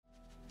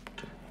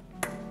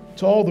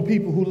To all the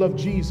people who love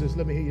Jesus,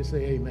 let me hear you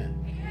say amen.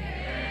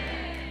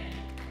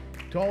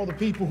 To all the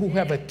people who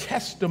have a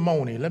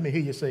testimony, let me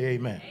hear you say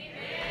amen.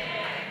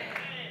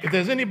 If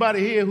there's anybody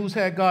here who's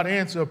had God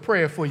answer a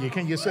prayer for you,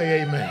 can you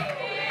say amen?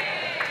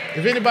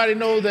 If anybody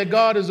knows that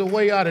God is a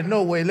way out of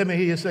no way, let me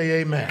hear you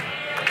say amen.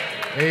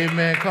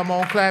 Amen. Come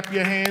on, clap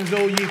your hands,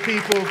 O ye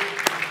people,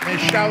 and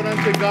shout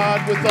unto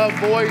God with a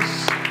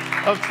voice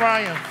of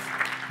triumph.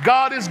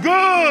 God is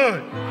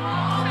good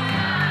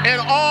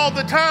and all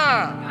the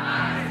time.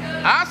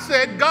 I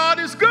said God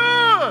is good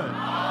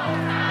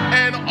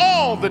and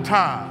all the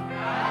time.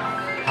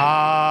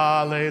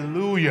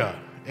 Hallelujah.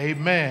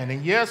 Amen.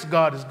 And yes,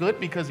 God is good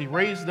because he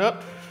raised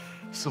up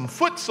some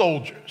foot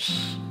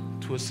soldiers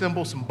to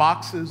assemble some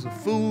boxes of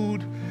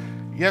food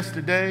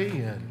yesterday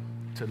and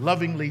to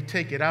lovingly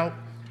take it out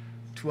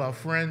to our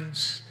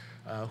friends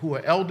who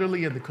are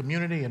elderly in the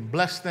community and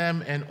bless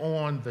them. And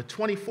on the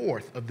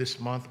 24th of this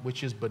month,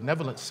 which is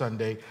Benevolent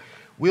Sunday,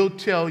 we'll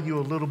tell you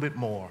a little bit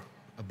more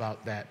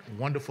about that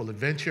wonderful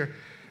adventure,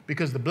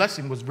 because the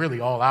blessing was really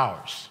all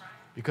ours,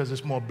 because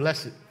it's more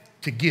blessed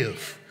to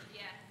give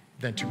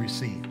than to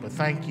receive. But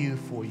thank you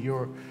for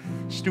your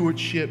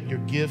stewardship, your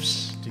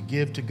gifts to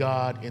give to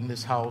God in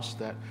this house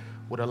that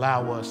would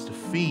allow us to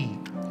feed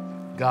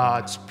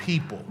God's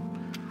people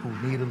who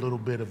need a little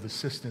bit of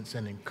assistance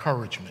and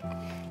encouragement.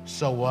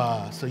 So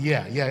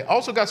yeah.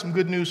 Also got some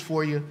good news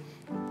for you.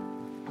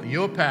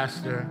 Your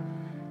pastor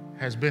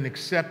has been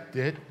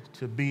accepted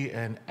to be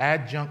an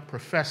adjunct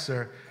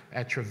professor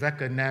at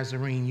Trevecca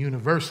Nazarene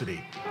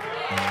University.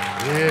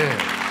 Yeah.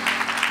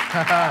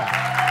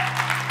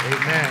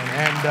 Amen.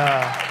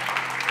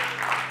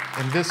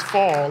 And this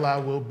fall, I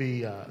will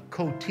be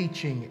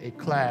co-teaching a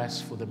class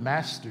for the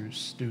master's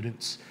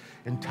students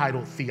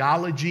entitled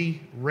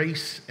Theology,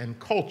 Race, and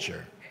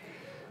Culture.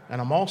 And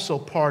I'm also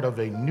part of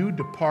a new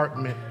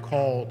department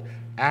called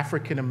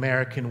African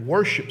American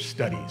Worship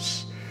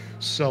Studies.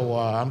 So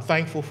I'm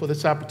thankful for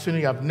this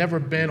opportunity. I've never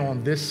been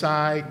on this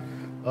side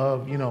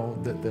of,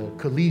 the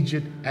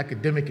collegiate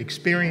academic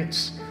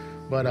experience,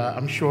 but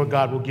I'm sure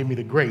God will give me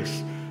the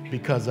grace,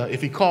 because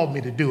if he called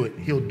me to do it,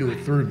 he'll do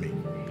it through me.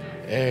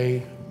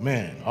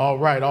 Amen. All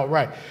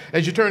right.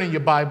 As you turn in your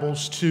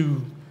Bibles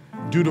to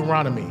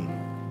Deuteronomy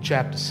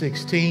chapter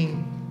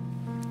 16,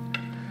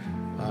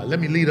 let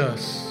me lead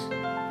us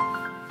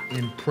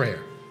in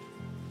prayer.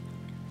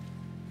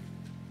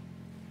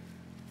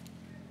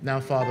 Now,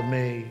 Father,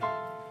 may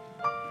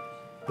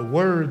the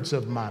words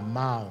of my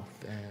mouth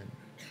and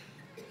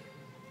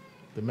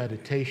the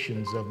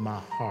meditations of my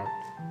heart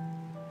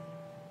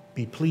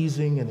be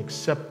pleasing and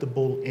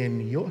acceptable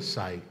in your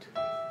sight,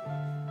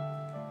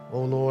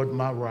 O Lord,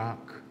 my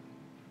rock,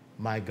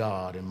 my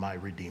God, and my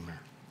Redeemer.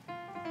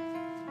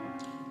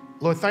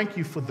 Lord, thank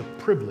you for the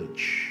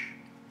privilege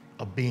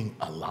of being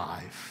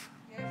alive.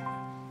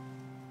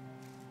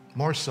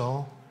 More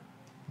so,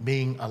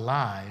 being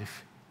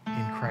alive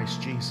in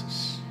Christ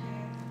Jesus.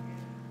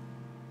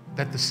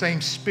 That the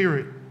same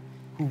Spirit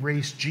who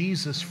raised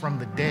Jesus from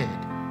the dead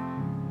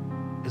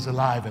is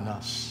alive in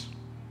us.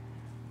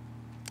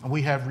 And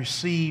we have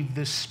received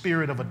this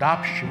spirit of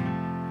adoption,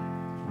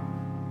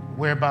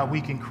 whereby we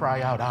can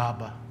cry out,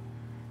 Abba,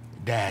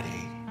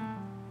 Daddy,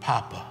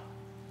 Papa,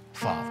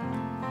 Father.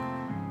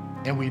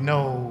 And we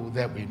know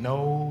that we're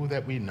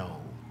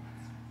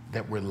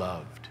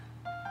loved.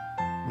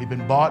 We've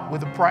been bought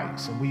with a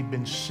price, and we've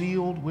been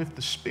sealed with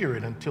the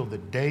Spirit until the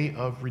day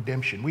of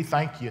redemption. We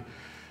thank you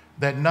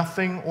that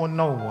nothing or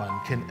no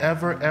one can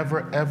ever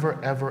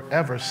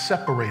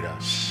separate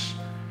us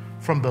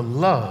from the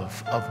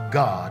love of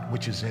God,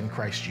 which is in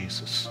Christ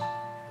Jesus.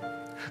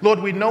 Lord,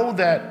 we know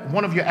that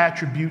one of your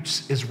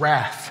attributes is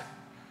wrath,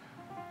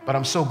 but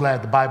I'm so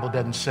glad the Bible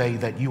doesn't say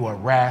that you are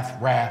wrath.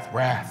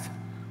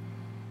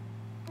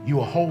 You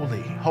are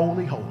holy.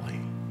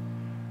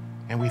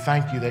 And we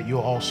thank you that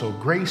you're also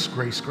grace,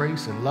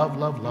 and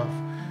love.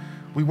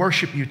 We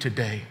worship you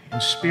today in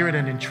spirit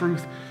and in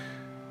truth.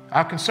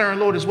 Our concern,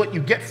 Lord, is what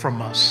you get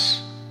from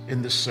us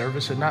in this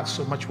service, and not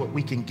so much what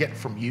we can get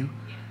from you.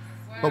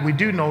 But we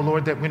do know,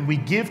 Lord, that when we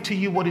give to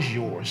you what is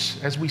yours,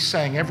 as we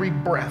sang, every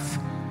breath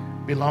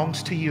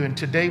belongs to you. And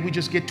today we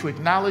just get to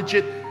acknowledge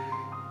it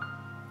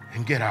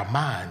and get our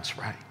minds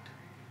right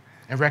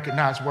and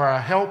recognize where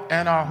our help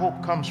and our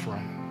hope comes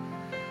from.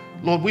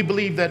 Lord, we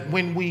believe that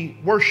when we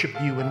worship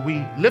you and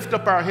we lift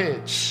up our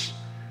heads,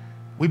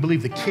 we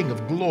believe the King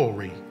of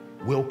Glory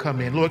will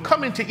come in. Lord,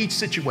 come into each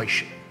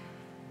situation.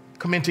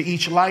 Come into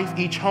each life,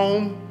 each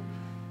home,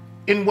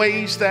 in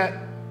ways that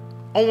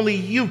only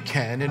you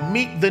can, and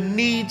meet the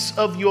needs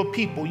of your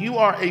people. You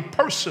are a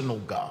personal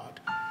God,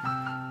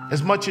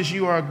 as much as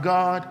you are a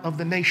God of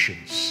the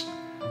nations.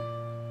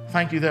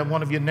 Thank you that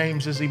one of your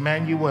names is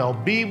Emmanuel.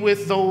 Be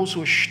with those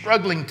who are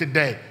struggling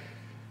today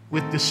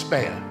with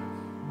despair.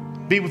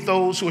 Be with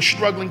those who are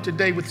struggling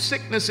today with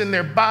sickness in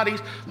their bodies.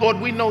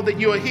 Lord, we know that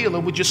you're a healer.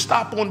 Would you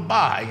stop on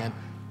by and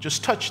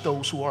just touch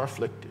those who are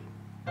afflicted?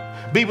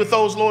 Be with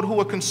those, Lord, who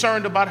are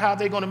concerned about how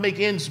they're going to make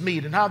ends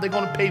meet and how they're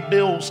going to pay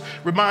bills.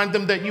 Remind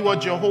them that you are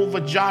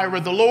Jehovah Jireh,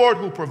 the Lord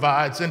who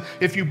provides. And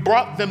if you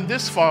brought them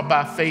this far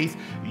by faith,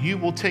 you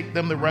will take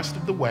them the rest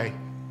of the way.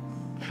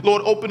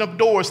 Lord, open up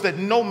doors that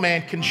no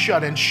man can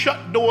shut and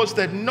shut doors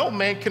that no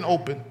man can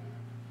open.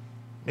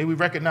 May we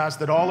recognize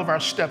that all of our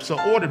steps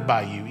are ordered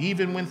by you,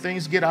 even when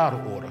things get out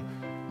of order.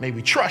 May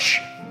we trust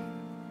you.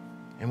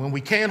 And when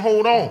we can't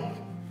hold on,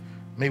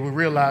 may we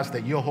realize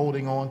that you're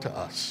holding on to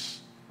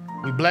us.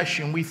 We bless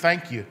you and we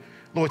thank you.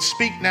 Lord,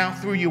 speak now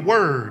through your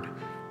word.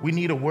 We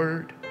need a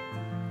word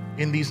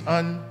in these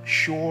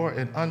unsure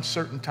and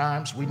uncertain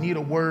times. We need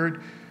a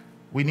word.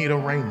 We need a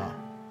rhema.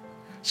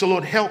 So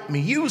Lord, help me.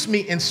 Use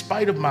me in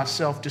spite of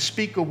myself to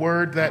speak a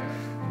word that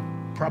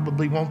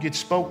probably won't get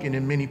spoken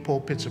in many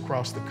pulpits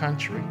across the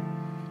country.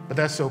 But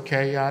that's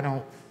okay. I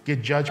don't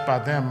get judged by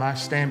them. I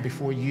stand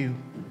before you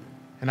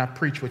and I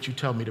preach what you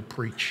tell me to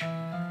preach.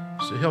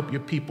 So help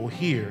your people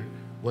hear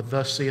what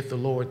thus saith the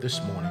Lord this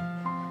morning.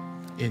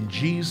 In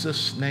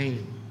Jesus'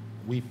 name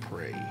we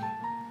pray.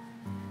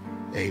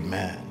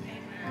 Amen.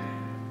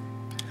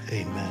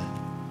 Amen.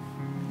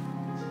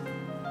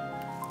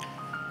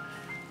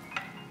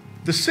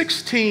 The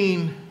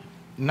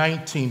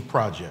 1619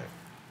 Project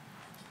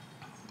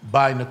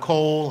by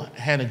Nikole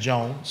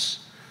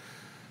Hannah-Jones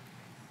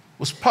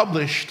was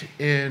published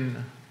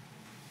in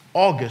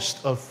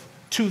August of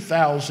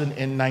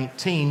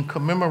 2019,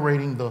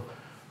 commemorating the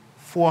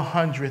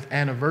 400th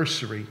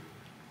anniversary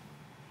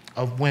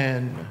of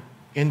when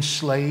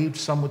enslaved,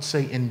 some would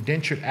say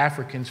indentured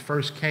Africans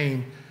first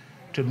came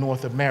to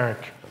North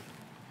America,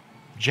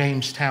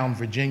 Jamestown,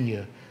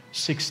 Virginia,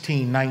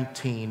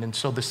 1619. And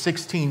so the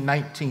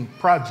 1619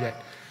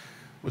 Project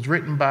was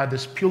written by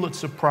this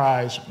Pulitzer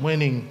Prize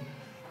winning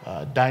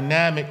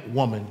dynamic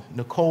woman,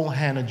 Nikole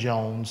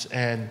Hannah-Jones,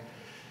 and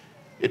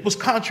it was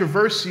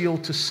controversial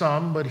to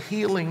some, but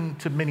healing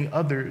to many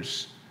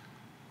others,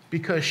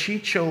 because she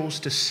chose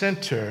to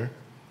center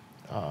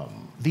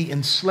the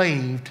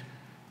enslaved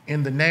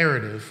in the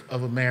narrative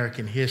of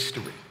American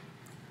history.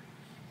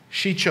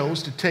 She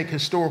chose to take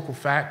historical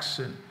facts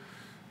and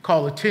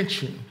call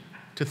attention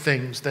to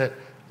things that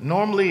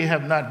normally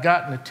have not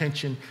gotten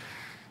attention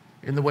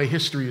in the way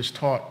history is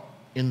taught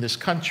in this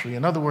country.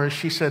 In other words,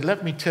 she said,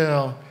 let me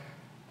tell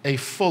a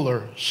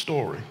fuller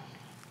story.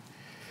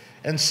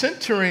 And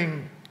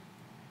centering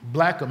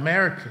Black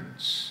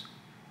Americans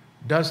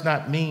does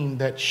not mean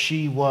that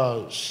she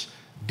was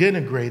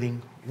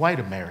denigrating white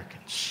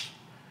Americans.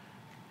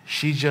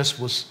 She just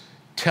was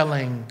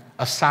telling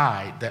a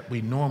side that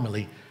we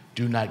normally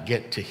do not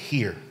get to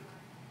hear.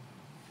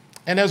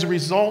 And as a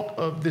result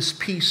of this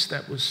piece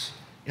that was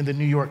in the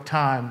New York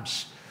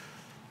Times,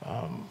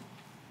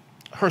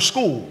 her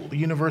school, the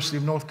University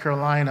of North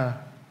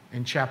Carolina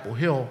in Chapel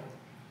Hill,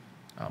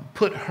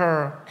 put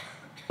her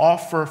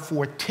offer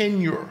for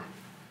tenure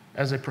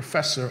as a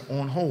professor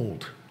on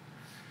hold.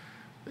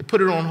 They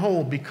put it on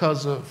hold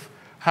because of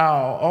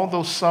how,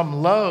 although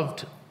some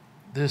loved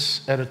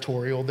this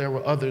editorial, there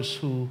were others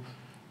who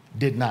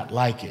did not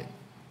like it.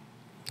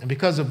 And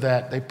because of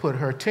that, they put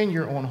her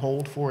tenure on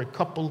hold for a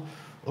couple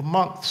of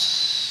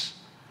months.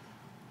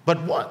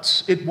 But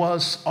once it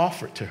was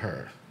offered to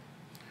her,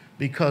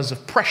 because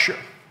of pressure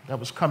that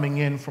was coming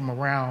in from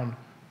around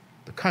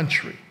the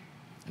country,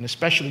 and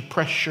especially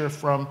pressure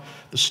from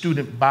the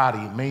student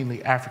body,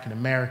 mainly African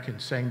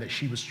Americans, saying that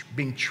she was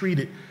being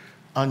treated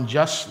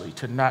unjustly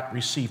to not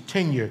receive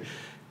tenure,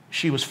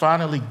 she was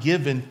finally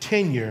given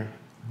tenure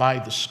by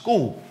the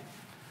school.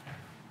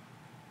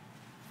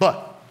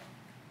 But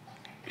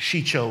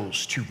she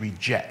chose to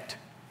reject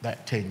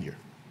that tenure.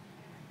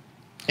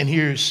 And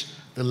here's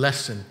the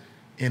lesson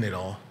in it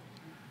all.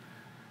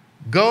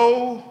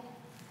 Go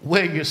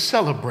where you're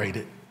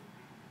celebrated,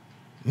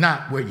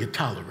 not where you're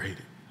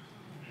tolerated.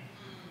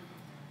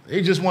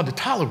 They just wanted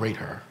to tolerate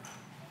her,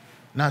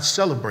 not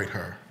celebrate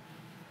her.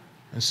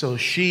 And so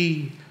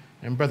she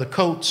and Brother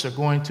Coates are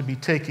going to be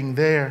taking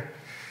their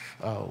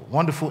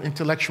wonderful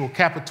intellectual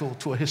capital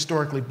to a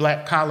historically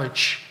Black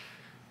college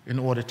in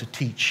order to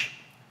teach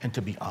and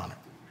to be honored.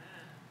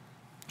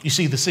 You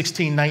see, the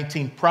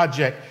 1619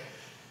 Project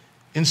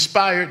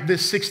inspired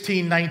this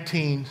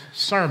 1619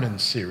 sermon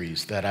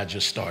series that I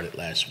just started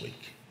last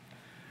week.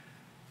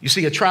 You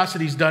see,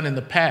 atrocities done in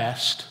the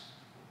past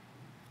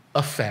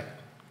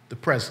affect the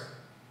present.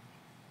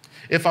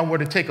 If I were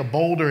to take a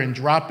boulder and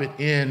drop it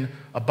in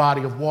a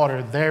body of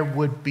water, there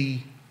would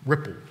be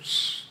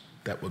ripples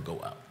that would go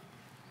out.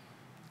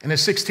 And in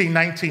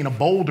 1619, a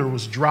boulder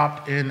was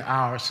dropped in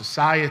our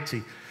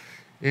society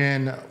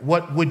in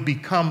what would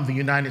become the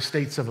United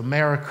States of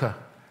America,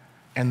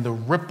 and the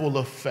ripple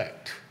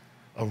effect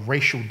of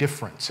racial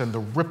difference and the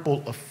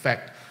ripple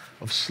effect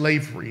of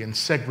slavery and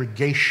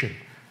segregation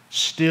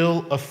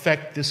still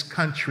affect this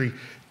country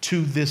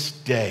to this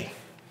day.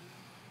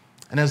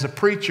 And as a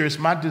preacher, it's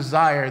my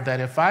desire that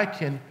if I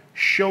can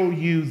show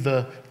you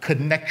the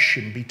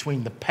connection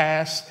between the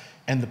past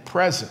and the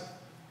present,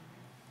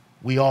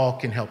 we all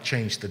can help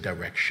change the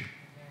direction.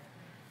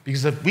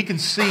 Because if we can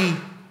see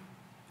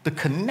the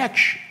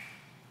connection,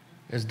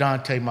 as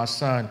Dante, my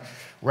son,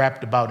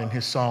 rapped about in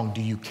his song,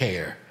 Do You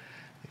Care?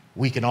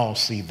 We can all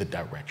see the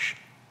direction.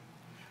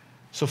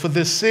 So for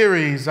this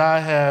series, I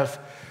have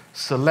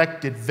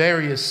selected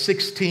various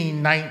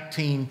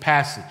 1619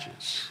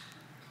 passages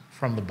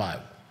from the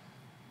Bible.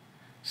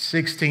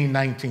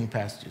 1619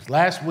 passages.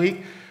 Last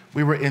week,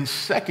 we were in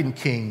 2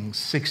 Kings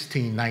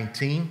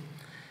 16:19,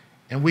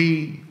 and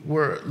we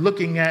were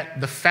looking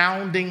at the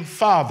founding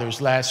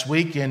fathers last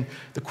week, and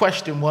the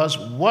question was,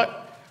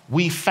 what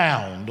we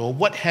found, or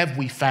what have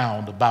we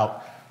found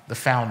about the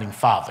founding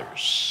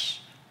fathers?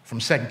 From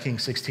 2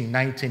 Kings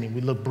 16:19, and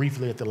we looked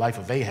briefly at the life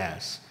of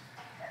Ahaz,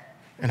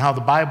 and how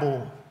the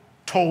Bible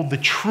told the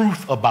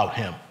truth about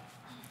him.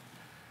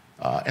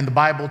 And the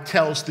Bible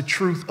tells the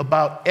truth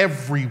about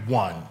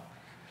everyone.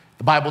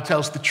 The Bible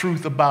tells the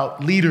truth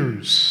about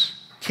leaders,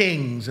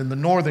 kings in the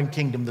northern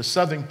kingdom, the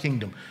southern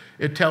kingdom.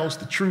 It tells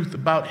the truth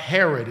about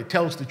Herod. It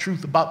tells the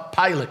truth about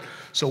Pilate.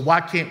 So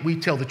why can't we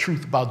tell the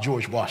truth about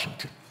George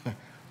Washington?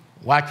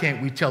 Why can't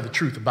we tell the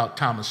truth about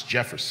Thomas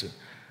Jefferson?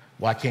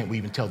 Why can't we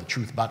even tell the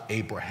truth about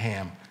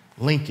Abraham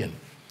Lincoln?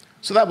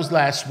 So that was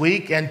last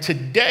week, and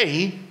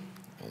today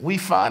we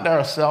find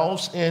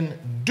ourselves in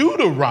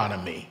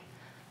Deuteronomy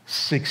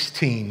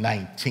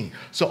 16:19.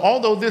 So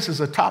although this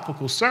is a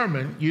topical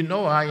sermon, you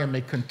know I am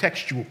a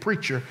contextual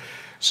preacher,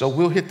 so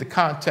we'll hit the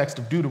context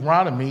of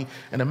Deuteronomy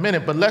in a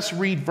minute, but let's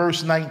read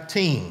verse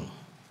 19,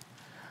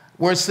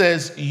 where it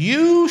says,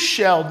 "You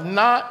shall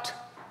not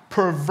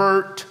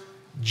pervert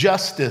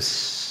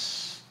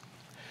justice.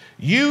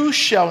 You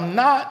shall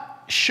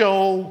not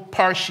show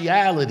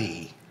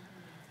partiality,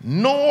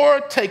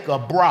 nor take a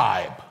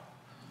bribe,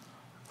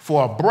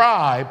 for a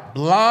bribe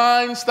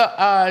blinds the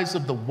eyes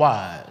of the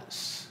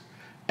wise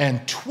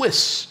and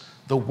twists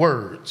the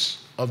words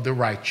of the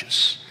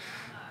righteous."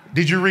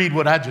 Did you read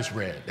what I just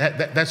read?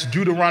 That's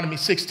Deuteronomy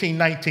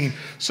 16:19.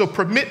 So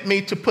permit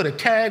me to put a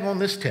tag on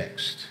this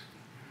text.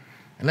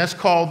 And let's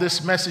call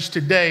this message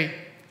today,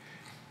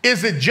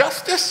 is it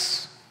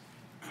justice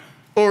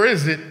or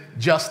is it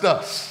just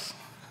us?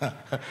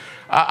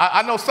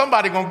 I know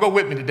somebody going to go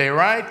with me today,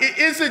 right?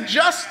 Is it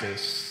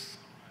justice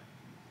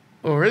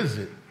or is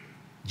it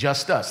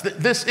just us?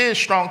 This is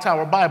Strong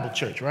Tower Bible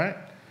Church, right?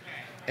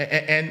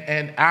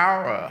 And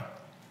our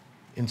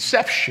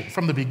inception,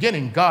 from the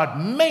beginning, God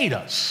made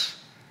us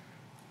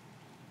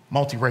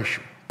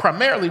multiracial,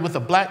 primarily with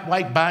a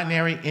black-white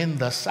binary in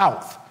the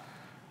South.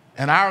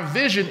 And our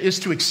vision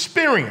is to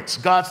experience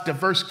God's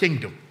diverse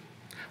kingdom,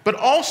 but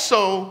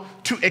also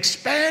to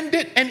expand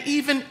it and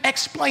even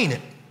explain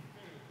it.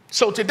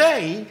 So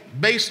today,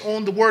 based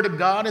on the word of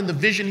God and the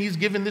vision he's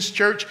given this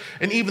church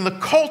and even the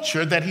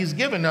culture that he's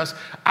given us,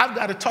 I've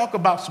got to talk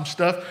about some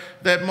stuff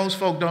that most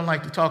folk don't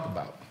like to talk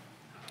about.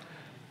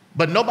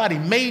 But nobody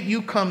made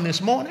you come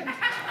this morning,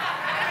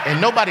 and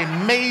nobody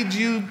made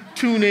you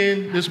tune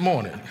in this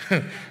morning.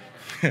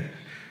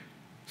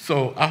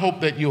 So I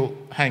hope that you'll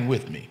hang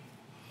with me.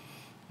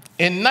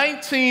 In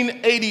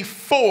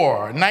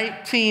 1984,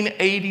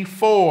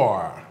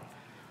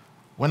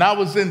 when I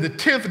was in the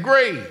 10th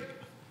grade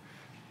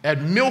at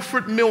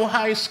Milford Mill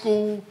High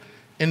School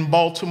in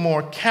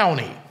Baltimore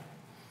County,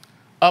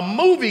 a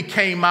movie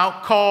came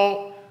out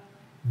called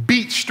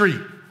Beat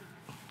Street.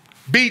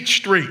 Beat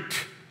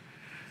Street.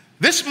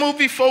 This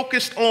movie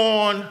focused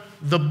on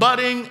the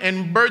budding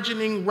and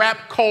burgeoning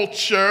rap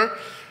culture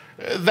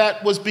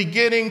that was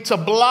beginning to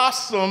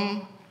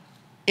blossom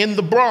in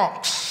the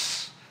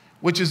Bronx,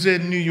 which is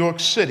in New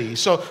York City.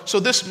 So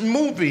this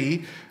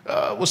movie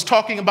was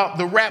talking about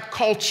the rap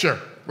culture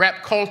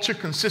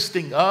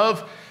consisting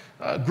of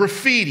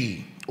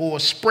graffiti or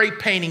spray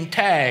painting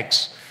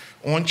tags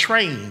on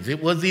trains.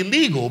 It was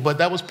illegal, but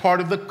that was part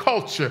of the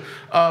culture.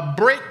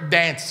 Break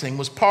dancing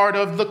was part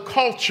of the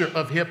culture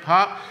of hip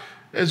hop,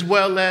 as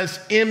well as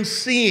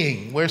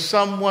emceeing, where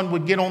someone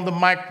would get on the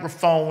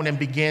microphone and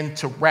begin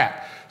to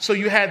rap. So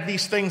you had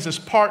these things as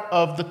part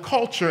of the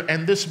culture,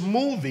 and this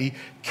movie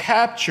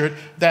captured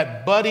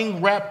that budding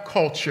rap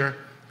culture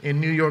in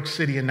New York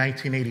City in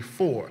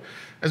 1984.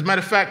 As a matter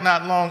of fact,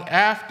 not long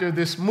after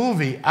this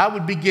movie, I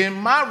would begin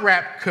my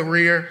rap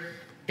career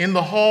in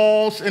the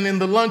halls and in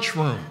the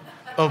lunchroom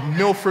of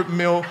Milford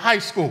Mill High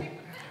School.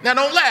 Now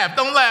don't laugh,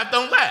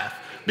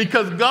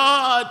 because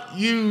God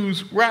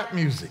used rap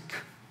music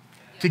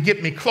to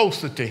get me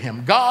closer to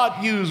him.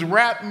 God used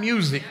rap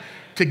music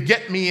to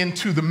get me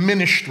into the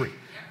ministry.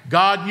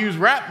 God used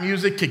rap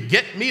music to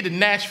get me to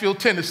Nashville,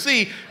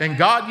 Tennessee, and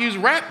God used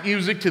rap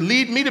music to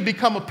lead me to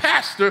become a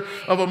pastor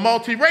of a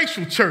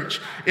multiracial church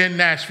in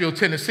Nashville,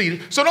 Tennessee.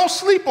 So don't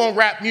sleep on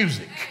rap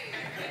music,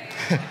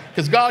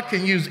 because God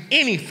can use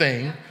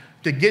anything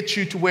to get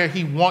you to where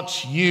he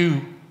wants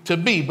you to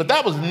be. But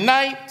that was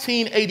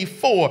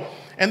 1984,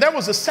 and there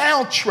was a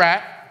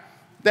soundtrack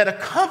that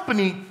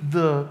accompanied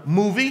the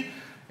movie,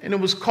 and it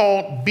was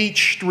called Beat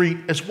Street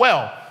as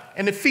well.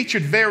 And it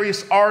featured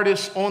various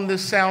artists on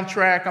this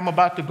soundtrack. I'm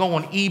about to go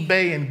on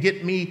eBay and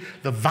get me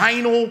the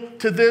vinyl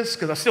to this,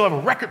 because I still have a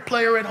record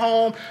player at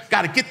home.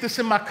 Got to get this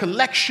in my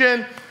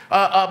collection.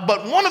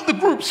 But one of the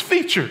groups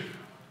featured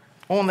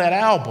on that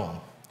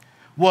album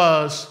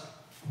was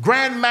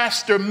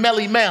Grandmaster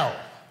Melly Mel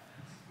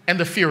and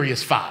the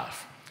Furious Five.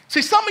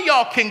 See, some of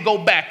y'all can go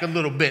back a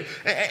little bit.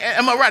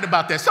 Am I right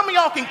about that? Some of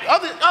y'all can,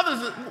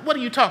 others, what are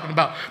you talking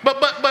about? But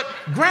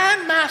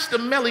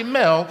Grandmaster Melly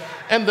Mel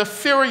and the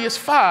Furious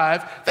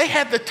Five, they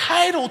had the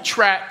title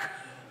track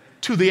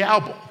to the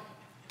album.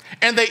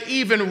 And they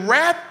even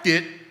rapped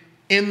it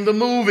in the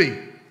movie.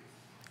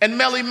 And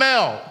Melly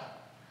Mel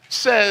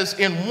says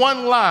in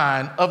one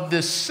line of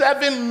this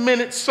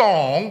 7-minute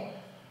song,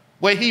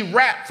 where he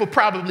rapped for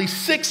probably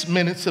 6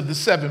 minutes of the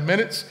 7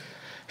 minutes,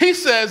 he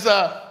says,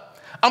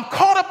 I'm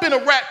caught up in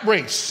a rat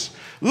race,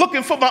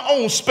 looking for my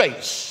own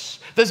space.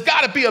 There's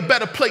got to be a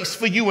better place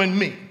for you and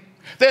me.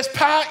 There's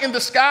pie in the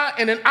sky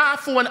and an eye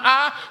for an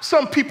eye.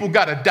 Some people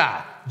got to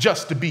die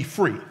just to be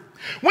free.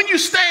 When you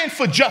stand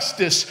for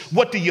justice,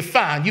 what do you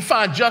find? You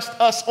find just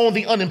us on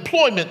the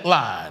unemployment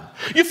line.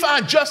 You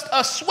find just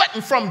us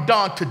sweating from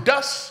dawn to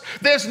dusk.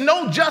 There's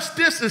no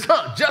justice, it's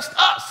just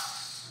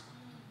us.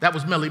 That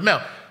was Melly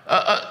Mel.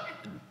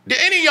 Did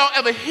any of y'all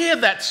ever hear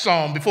that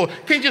song before?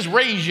 Can you just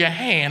raise your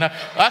hand?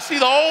 I see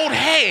the old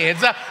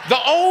heads. The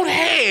old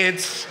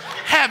heads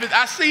have it.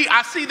 I see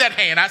that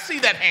hand. I see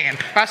that hand.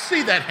 I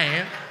see that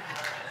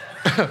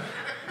hand.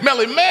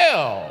 Melly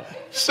Mel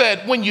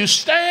said, when you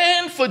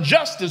stand for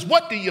justice,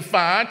 what do you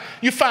find?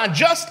 You find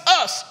just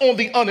us on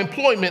the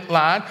unemployment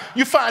line.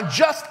 You find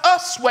just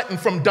us sweating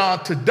from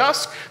dawn to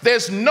dusk.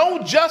 There's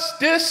no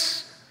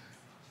justice.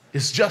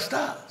 It's just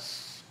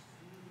us.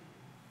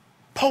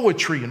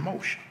 Poetry in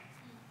motion.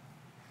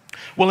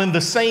 Well, in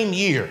the same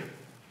year,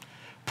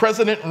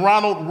 President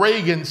Ronald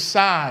Reagan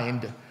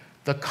signed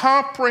the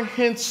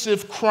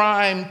Comprehensive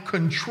Crime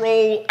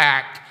Control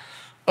Act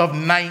of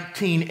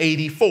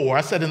 1984.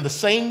 I said in the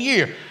same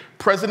year,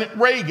 President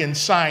Reagan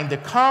signed the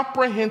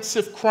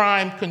Comprehensive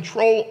Crime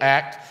Control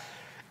Act,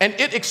 and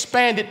it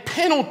expanded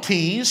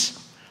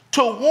penalties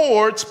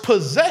towards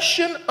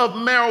possession of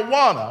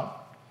marijuana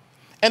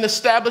and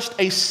established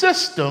a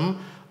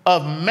system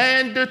of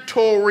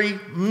mandatory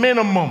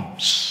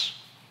minimums.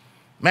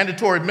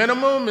 Mandatory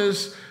minimum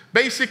is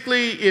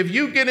basically if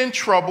you get in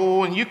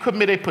trouble and you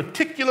commit a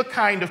particular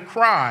kind of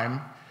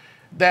crime,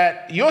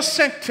 that your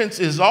sentence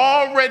is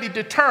already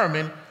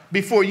determined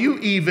before you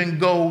even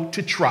go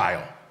to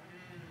trial.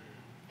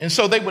 And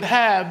so they would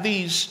have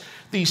these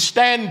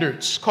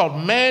standards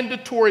called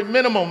mandatory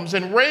minimums.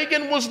 And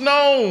Reagan was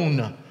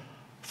known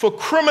for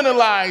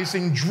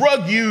criminalizing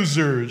drug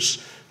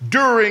users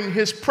during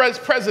his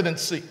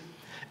presidency,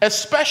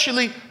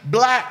 especially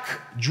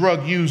black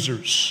drug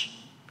users.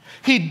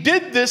 He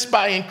did this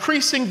by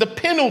increasing the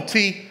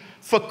penalty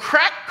for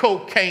crack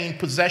cocaine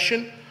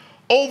possession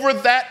over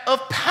that of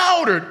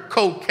powdered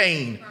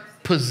cocaine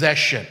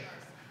possession,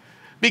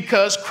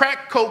 because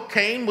crack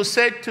cocaine was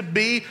said to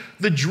be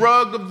the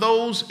drug of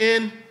those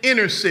in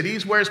inner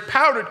cities, whereas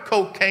powdered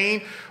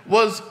cocaine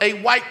was a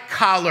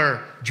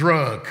white-collar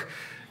drug.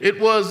 It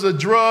was a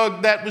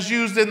drug that was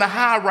used in the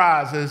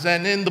high-rises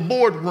and in the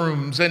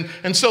boardrooms.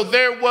 And so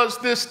there was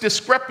this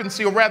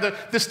discrepancy, or rather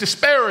this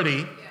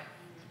disparity,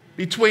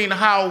 between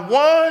how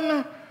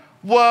one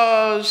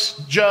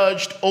was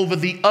judged over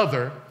the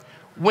other,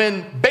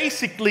 when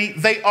basically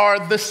they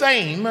are the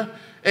same,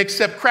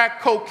 except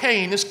crack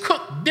cocaine is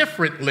cooked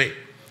differently.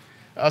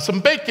 Some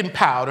baking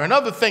powder and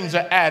other things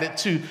are added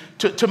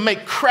to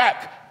make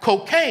crack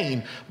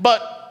cocaine.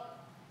 But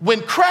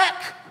when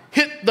crack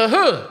hit the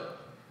hood,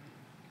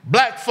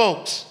 black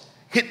folks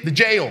hit the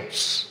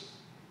jails.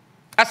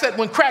 I said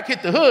when crack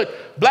hit the hood,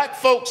 black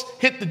folks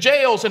hit the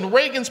jails, and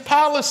Reagan's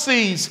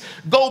policies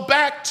go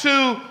back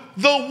to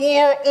the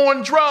war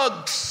on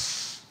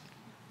drugs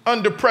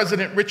under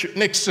President Richard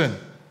Nixon.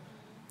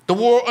 The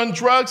war on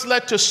drugs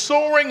led to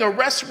soaring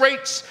arrest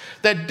rates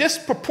that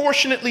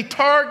disproportionately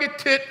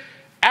targeted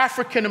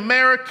African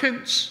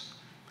Americans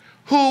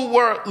who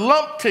were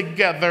lumped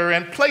together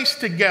and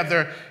placed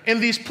together in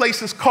these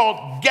places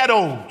called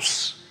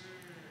ghettos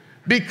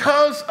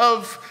because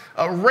of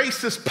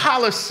racist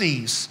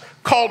policies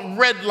called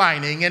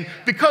redlining, and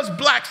because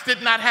blacks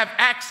did not have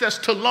access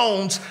to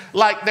loans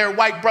like their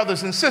white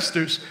brothers and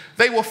sisters,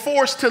 they were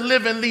forced to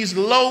live in these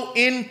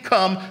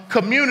low-income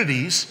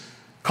communities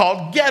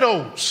called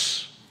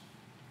ghettos.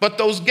 But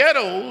those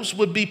ghettos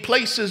would be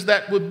places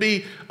that would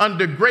be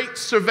under great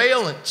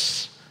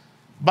surveillance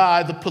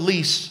by the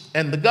police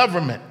and the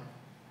government,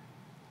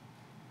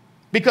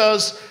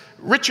 because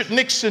Richard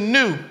Nixon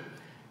knew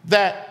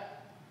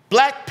that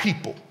black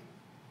people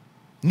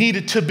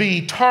needed to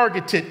be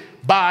targeted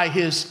by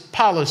his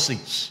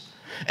policies.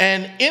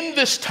 And in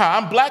this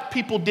time, black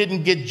people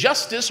didn't get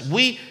justice,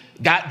 we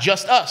got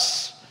just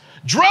us.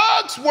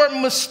 Drugs were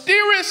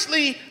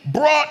mysteriously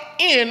brought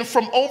in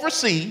from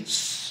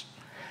overseas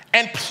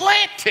and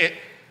planted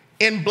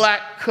in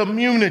black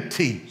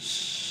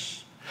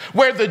communities,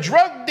 where the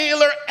drug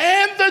dealer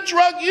and the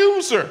drug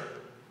user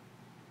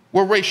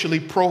were racially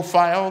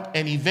profiled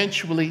and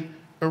eventually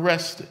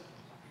arrested.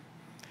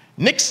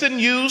 Nixon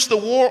used the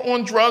war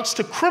on drugs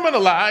to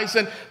criminalize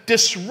and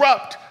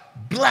disrupt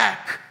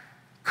black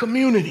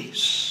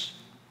communities.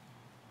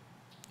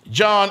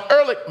 John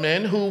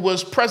Ehrlichman, who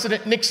was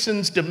President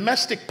Nixon's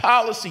domestic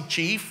policy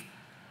chief,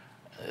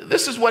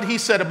 this is what he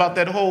said about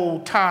that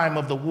whole time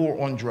of the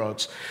war on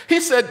drugs. He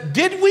said,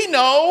 "Did we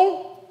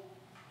know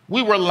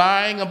we were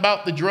lying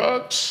about the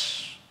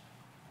drugs?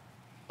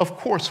 Of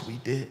course we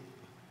did."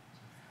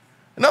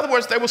 In other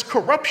words, there was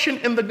corruption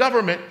in the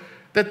government,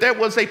 that there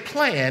was a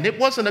plan. It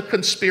wasn't a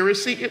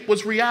conspiracy, it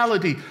was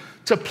reality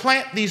to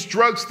plant these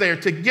drugs there,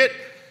 to get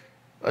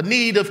a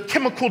need of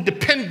chemical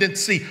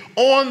dependency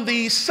on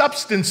these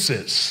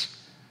substances,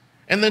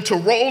 and then to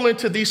roll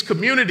into these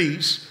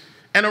communities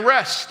and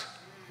arrest.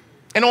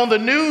 And on the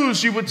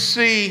news, you would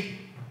see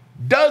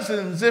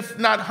dozens, if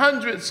not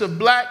hundreds, of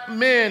black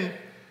men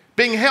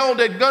being held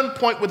at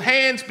gunpoint with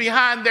hands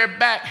behind their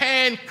back,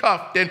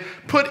 handcuffed and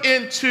put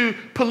into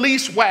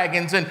police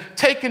wagons and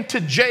taken to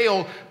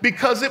jail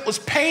because it was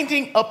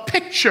painting a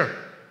picture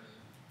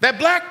that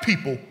black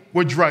people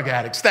were drug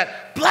addicts,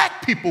 that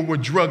black people were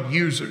drug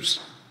users,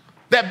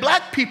 that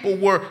black people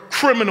were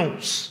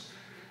criminals.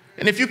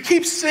 And if you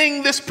keep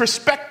seeing this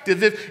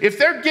perspective, if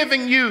they're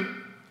giving you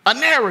a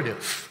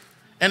narrative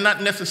and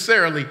not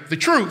necessarily the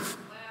truth,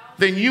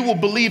 then you will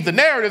believe the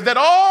narrative that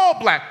all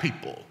black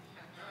people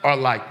are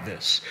like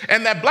this,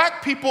 and that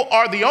black people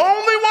are the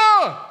only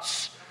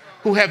ones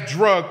who have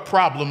drug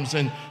problems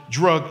and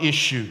drug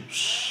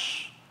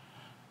issues.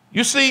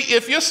 You see,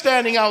 if you're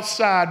standing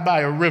outside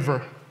by a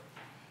river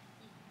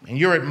and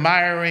you're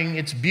admiring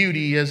its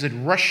beauty as it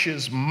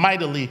rushes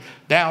mightily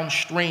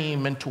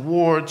downstream and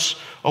towards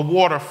a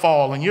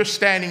waterfall, and you're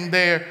standing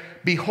there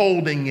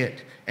beholding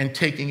it and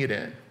taking it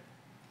in,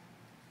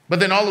 but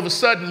then all of a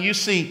sudden you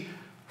see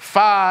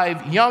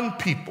 5 young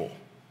people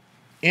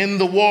in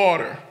the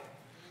water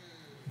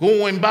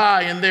going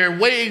by, and they're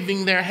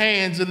waving their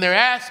hands and they're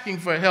asking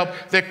for help.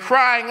 They're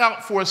crying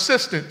out for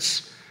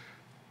assistance.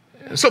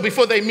 So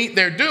before they meet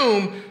their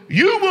doom,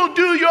 you will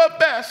do your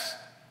best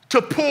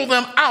to pull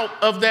them out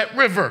of that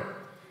river.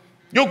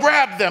 You'll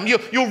grab them.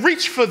 You'll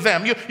reach for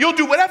them. You'll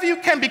do whatever you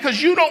can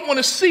because you don't want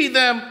to see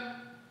them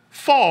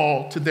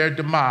fall to their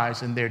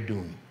demise and their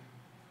doom.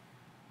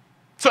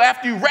 So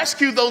after you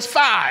rescue those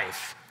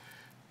 5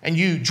 and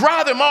you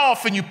dry them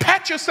off and you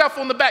pat yourself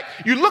on the back,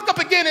 you look up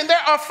again and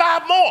there are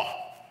 5 more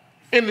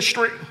in the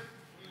stream.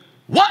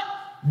 What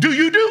do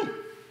you do?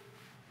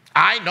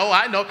 I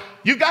know.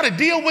 You got to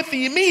deal with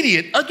the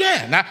immediate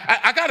again.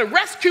 I got to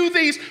rescue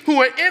these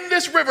who are in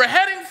this river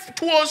heading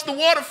towards the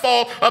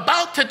waterfall,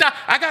 about to die.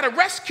 I got to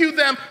rescue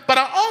them, but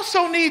I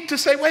also need to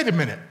say, wait a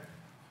minute.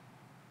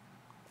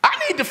 I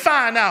need to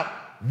find out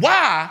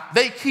why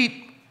they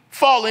keep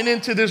falling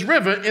into this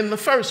river in the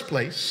first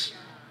place.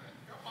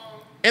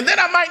 And then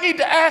I might need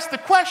to ask the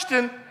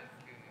question,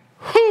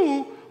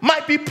 who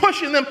might be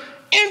pushing them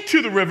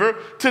into the river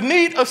to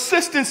need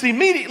assistance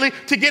immediately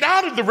to get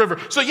out of the river?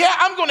 So yeah,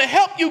 I'm going to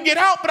help you get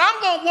out, but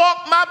I'm going to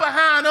walk my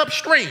behind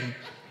upstream.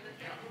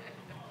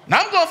 And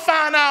I'm going to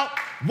find out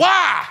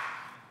why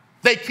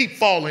they keep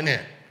falling in.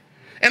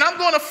 And I'm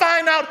going to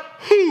find out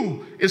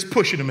who is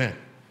pushing them in.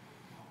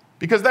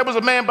 Because there was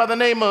a man by the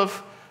name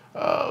of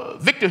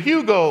Victor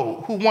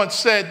Hugo who once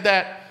said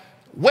that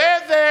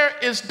where there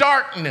is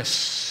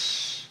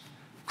darkness,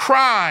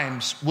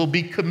 crimes will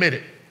be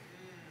committed.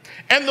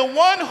 And the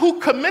one who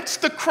commits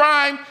the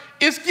crime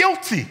is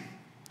guilty.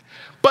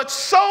 But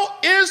so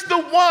is the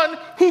one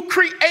who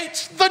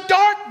creates the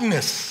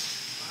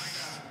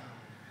darkness.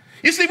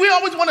 You see, we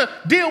always want to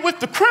deal with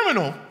the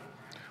criminal,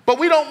 but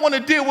we don't want to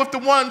deal with the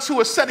ones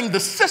who are setting the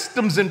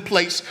systems in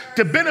place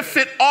to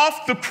benefit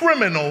off the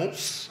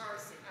criminals.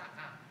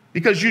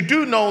 Because you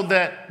do know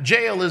that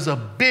jail is a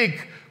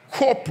big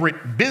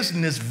corporate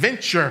business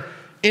venture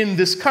in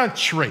this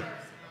country.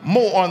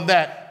 More on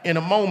that in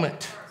a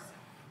moment.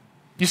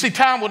 You see,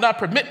 time will not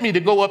permit me to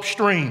go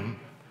upstream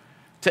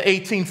to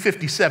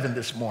 1857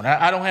 this morning.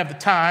 I don't have the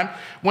time.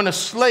 When a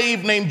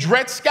slave named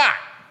Dred Scott,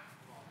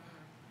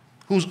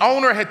 whose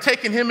owner had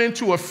taken him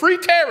into a free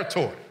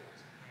territory,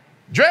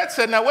 Dred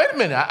said, now wait a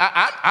minute,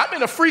 I'm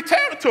in a free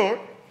territory,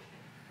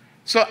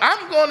 so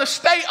I'm going to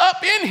stay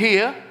up in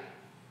here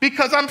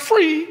because I'm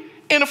free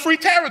in a free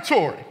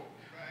territory. Right.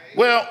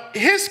 Well,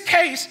 his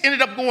case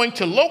ended up going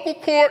to local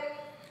court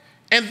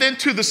and then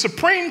to the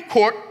Supreme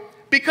Court,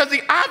 because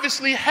he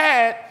obviously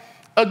had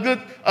a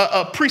good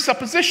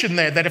presupposition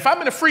there that if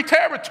I'm in a free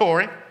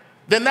territory,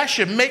 then that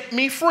should make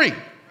me free.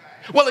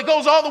 Well, it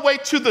goes all the way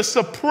to the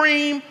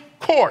Supreme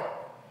Court,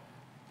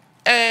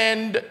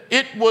 and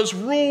it was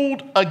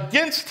ruled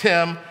against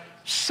him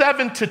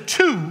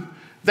 7-2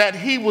 that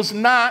he was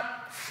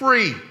not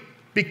free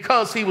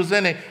because he was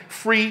in a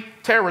free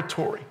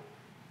territory.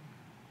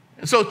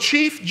 And so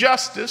Chief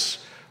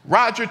Justice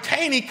Roger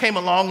Taney came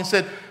along and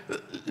said,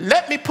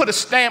 let me put a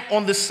stamp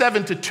on this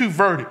 7-2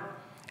 verdict.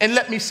 And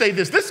let me say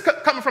this. This is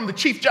coming from the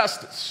Chief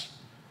Justice.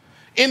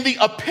 In the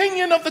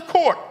opinion of the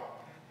court,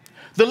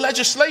 the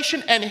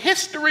legislation and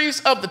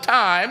histories of the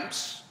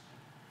times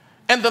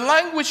and the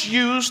language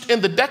used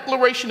in the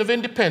Declaration of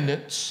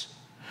Independence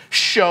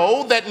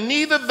show that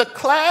neither the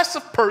class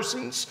of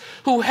persons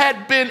who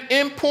had been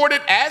imported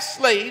as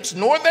slaves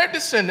nor their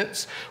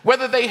descendants,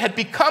 whether they had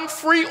become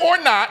free or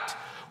not,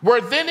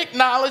 were then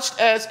acknowledged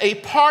as a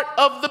part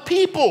of the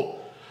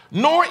people,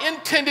 nor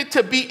intended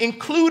to be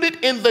included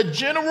in the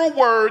general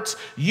words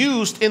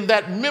used in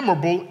that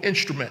memorable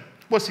instrument.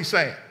 What's he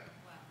saying?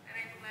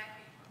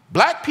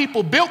 Black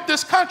people built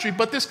this country,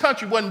 but this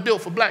country wasn't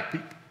built for black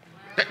people.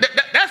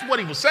 That's what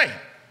he was saying.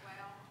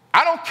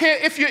 I don't care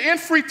if you're in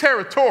free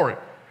territory.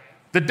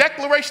 The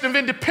Declaration of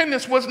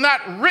Independence was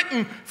not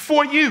written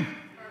for you.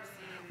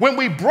 When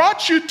we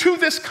brought you to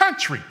this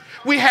country,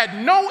 we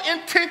had no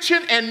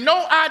intention and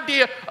no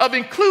idea of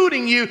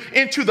including you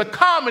into the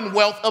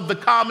commonwealth of the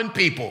common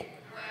people.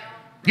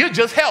 You're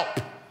just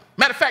help.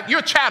 Matter of fact,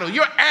 you're chattel,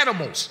 you're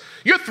animals.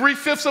 You're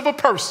 3/5 of a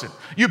person.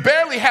 You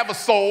barely have a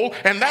soul,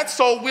 and that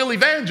soul will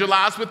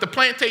evangelize with the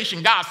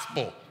plantation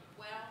gospel.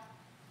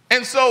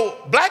 And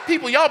so black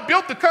people, y'all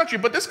built the country,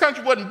 but this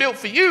country wasn't built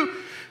for you.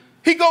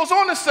 He goes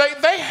on to say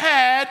they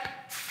had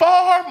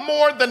far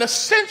more than a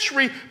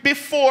century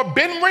before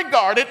been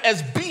regarded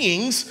as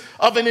beings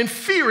of an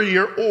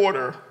inferior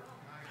order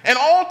and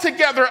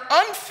altogether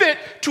unfit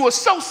to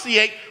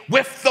associate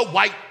with the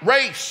white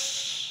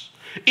race,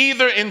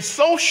 either in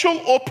social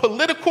or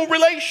political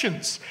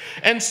relations,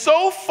 and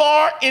so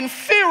far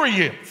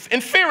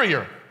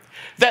inferior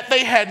that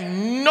they had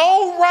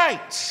no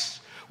rights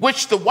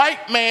which the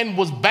white man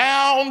was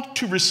bound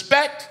to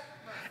respect,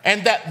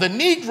 and that the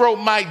Negro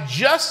might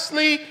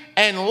justly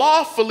and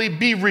lawfully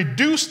be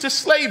reduced to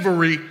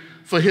slavery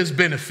for his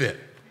benefit.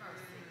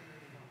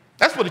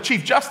 That's what the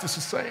Chief Justice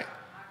is saying.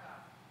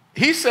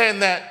 He's saying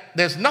that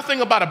there's nothing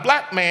about a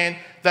black man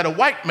that a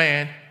white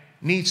man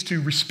needs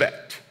to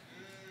respect.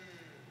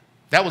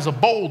 That was a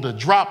boulder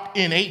dropped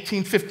in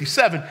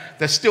 1857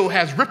 that still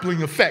has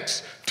rippling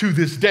effects to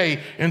this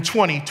day in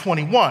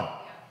 2021.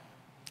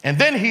 And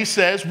then he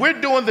says,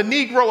 we're doing the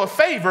Negro a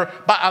favor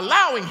by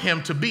allowing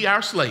him to be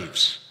our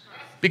slaves,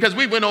 because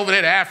we went over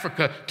there to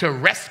Africa to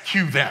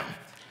rescue them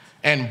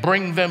and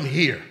bring them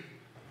here.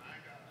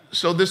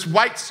 So this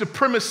white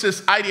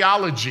supremacist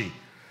ideology,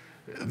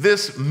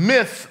 this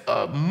myth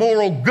of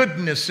moral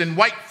goodness in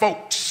white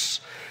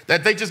folks,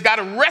 that they just got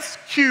to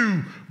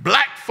rescue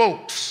black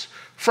folks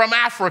from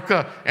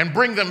Africa and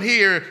bring them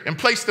here and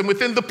place them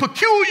within the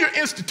peculiar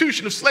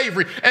institution of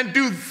slavery and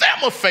do them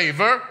a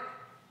favor.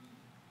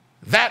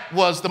 That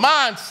was the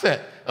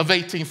mindset of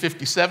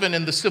 1857,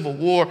 and the Civil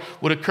War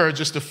would occur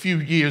just a few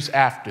years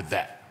after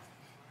that.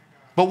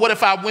 But what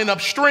if I went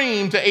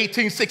upstream to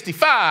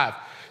 1865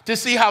 to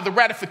see how the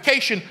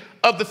ratification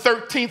of the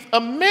 13th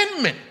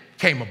Amendment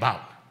came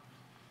about?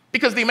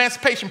 Because the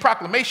Emancipation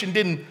Proclamation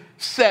didn't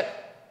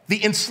set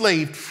the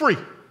enslaved free.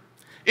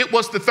 It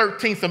was the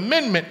 13th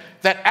Amendment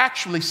that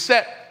actually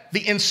set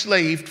the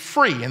enslaved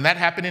free, and that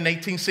happened in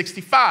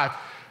 1865.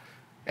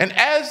 And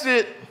as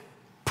it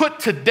put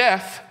to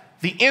death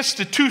the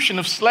institution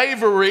of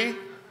slavery,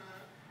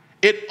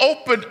 it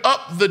opened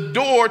up the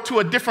door to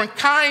a different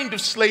kind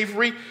of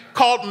slavery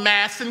called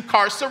mass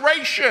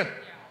incarceration.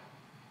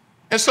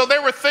 And so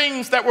there were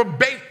things that were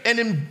baked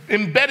and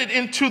embedded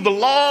into the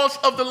laws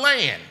of the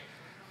land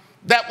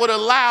that would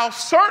allow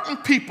certain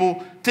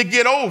people to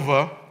get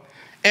over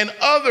and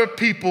other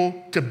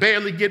people to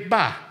barely get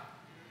by.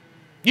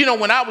 You know,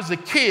 when I was a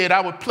kid,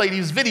 I would play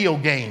these video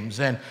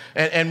games, and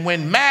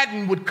when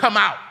Madden would come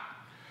out,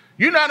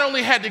 you not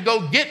only had to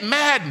go get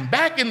Madden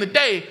back in the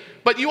day,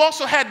 but you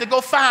also had to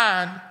go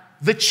find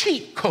the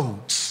cheat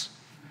codes.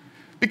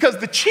 Because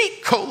the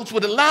cheat codes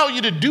would allow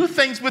you to do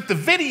things with the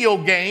video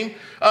game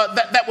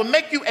that would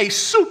make you a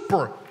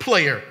super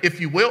player, if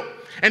you will.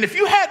 And if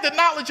you had the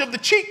knowledge of the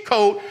cheat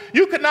code,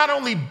 you could not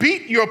only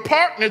beat your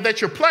partner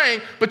that you're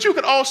playing, but you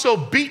could also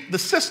beat the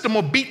system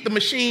or beat the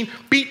machine,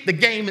 beat the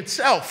game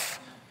itself.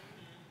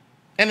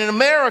 And in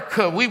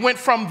America, we went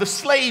from the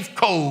slave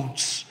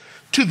codes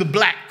to the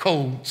black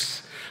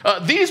codes.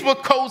 These were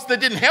codes that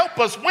didn't help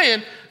us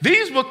win.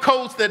 These were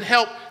codes that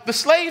helped the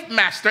slave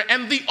master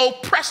and the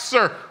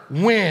oppressor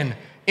win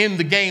in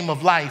the game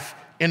of life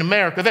in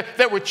America.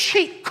 There were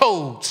cheat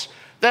codes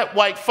that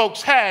white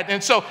folks had.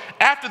 And so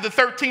after the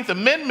 13th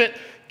Amendment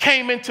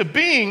came into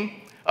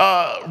being,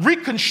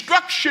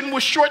 Reconstruction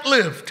was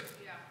short-lived.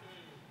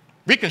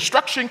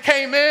 Reconstruction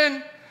came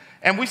in,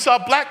 and we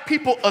saw black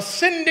people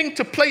ascending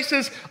to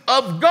places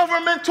of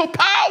governmental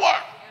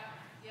power.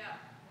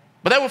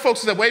 But there were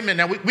folks who said, wait a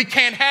minute, now we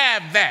can't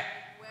have that.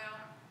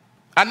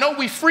 I know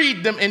we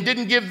freed them and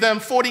didn't give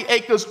them 40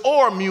 acres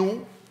or a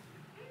mule,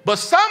 but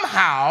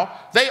somehow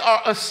they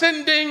are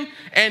ascending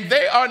and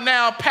they are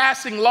now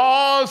passing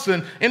laws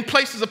and in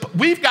places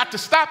we've got to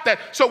stop that.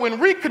 So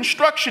when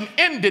Reconstruction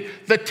ended,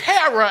 the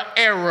terror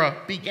era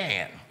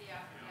began.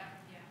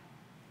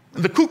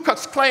 The Ku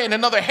Klux Klan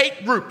and other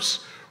hate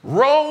groups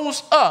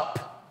rose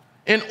up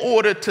in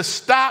order to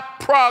stop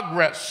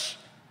progress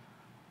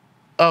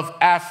of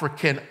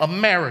African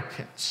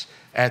Americans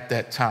at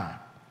that time.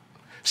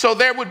 So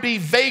there would be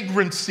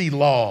vagrancy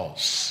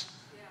laws.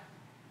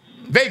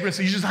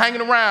 Vagrancy, you're just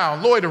hanging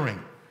around, loitering.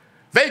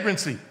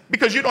 Vagrancy,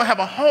 because you don't have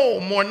a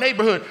home or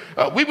neighborhood.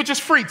 We were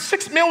just freed,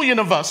 6 million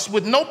of us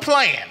with no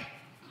plan.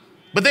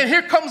 But then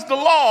here comes the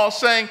law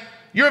saying,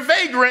 you're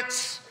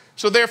vagrants,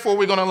 so therefore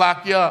we're going to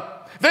lock you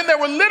up. Then there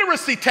were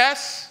literacy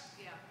tests.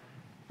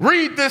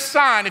 Read this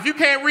sign. If you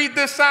can't read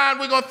this sign,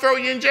 we're going to throw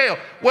you in jail.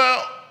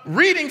 Well,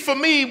 reading for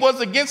me was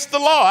against the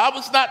law. I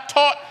was not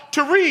taught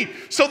to read.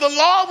 So the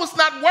law was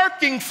not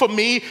working for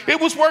me. It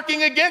was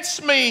working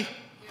against me.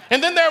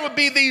 And then there would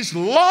be these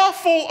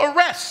lawful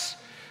arrests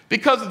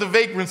because of the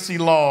vagrancy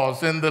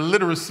laws and the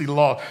literacy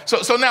law.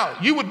 So now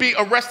you would be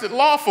arrested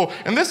lawful.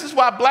 And this is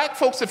why black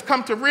folks have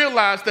come to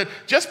realize that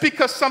just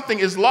because something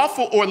is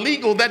lawful or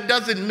legal, that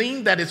doesn't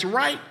mean that it's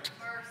right.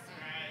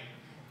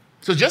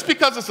 So just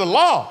because it's a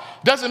law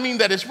doesn't mean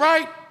that it's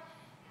right.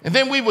 And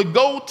then we would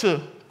go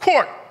to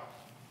court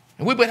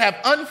and we would have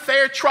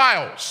unfair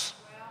trials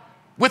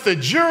with a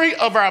jury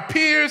of our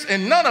peers,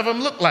 and none of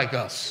them looked like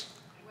us.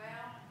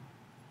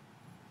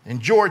 And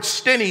George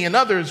Stinney and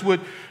others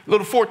would,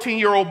 little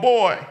 14-year-old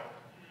boy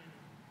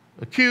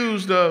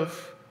accused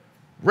of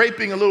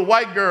raping a little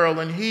white girl,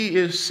 and he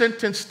is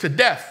sentenced to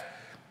death.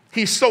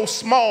 He's so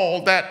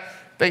small that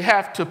they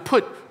have to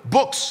put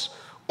books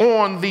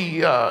on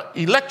the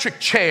electric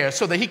chair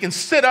so that he can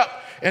sit up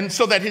and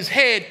so that his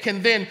head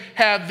can then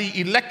have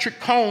the electric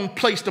cone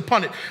placed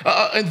upon it.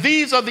 And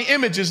these are the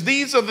images.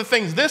 These are the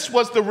things. This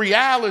was the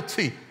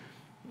reality.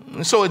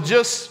 And so it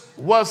just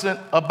wasn't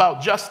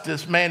about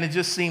justice, man. It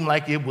just seemed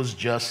like it was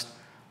just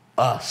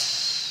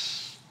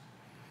us.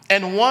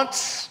 And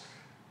once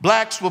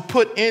blacks were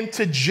put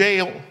into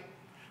jail,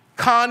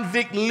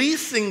 convict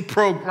leasing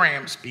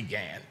programs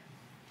began.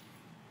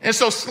 And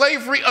so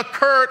slavery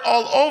occurred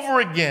all over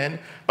again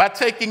by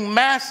taking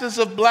masses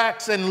of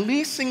blacks and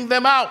leasing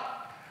them out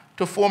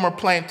to former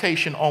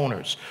plantation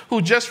owners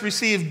who just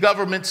received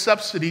government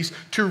subsidies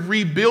to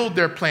rebuild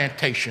their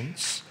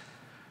plantations.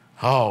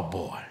 Oh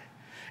boy.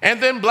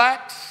 And then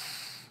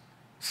blacks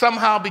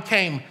somehow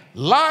became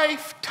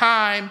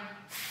lifetime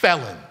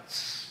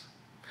felons.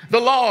 The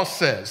law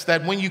says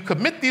that when you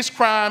commit these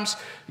crimes,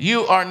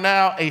 you are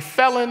now a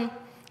felon,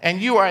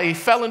 and you are a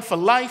felon for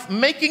life,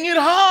 making it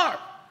hard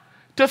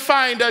to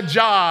find a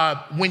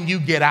job when you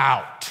get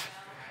out.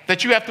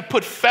 That you have to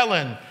put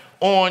felon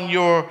on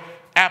your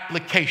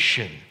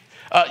application.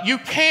 You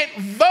can't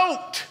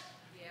vote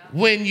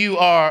when you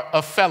are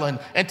a felon.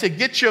 And to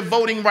get your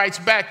voting rights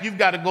back, you've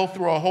got to go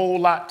through a whole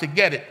lot to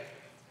get it,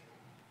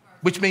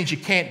 which means you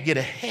can't get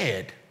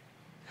ahead.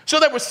 So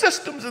there were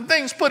systems and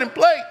things put in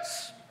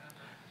place,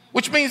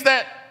 which means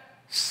that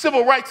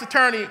civil rights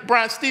attorney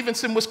Bryan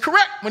Stevenson was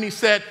correct when he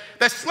said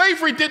that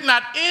slavery did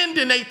not end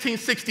in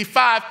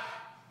 1865.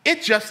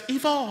 It just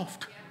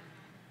evolved.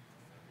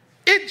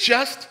 It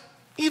just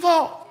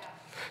evolved.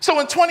 So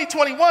in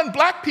 2021,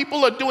 black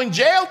people are doing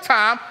jail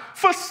time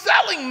for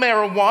selling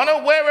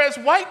marijuana, whereas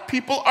white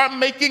people are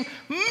making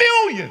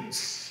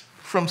millions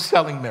from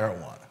selling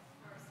marijuana.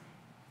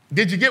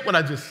 Did you get what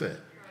I just said?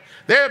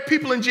 There are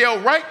people in jail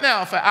right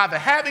now for either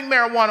having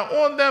marijuana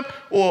on them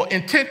or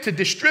intent to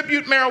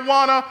distribute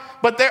marijuana,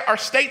 but there are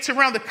states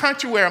around the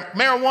country where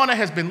marijuana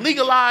has been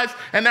legalized,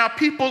 and now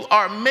people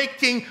are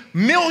making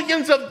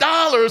millions of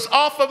dollars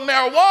off of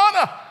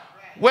marijuana,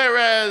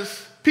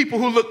 whereas people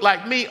who look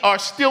like me are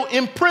still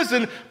in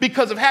prison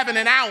because of having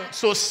an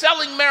ounce or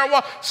selling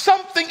marijuana.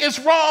 Something is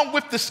wrong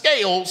with the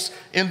scales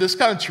in this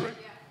country.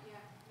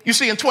 You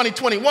see, in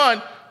 2021,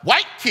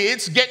 white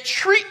kids get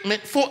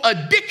treatment for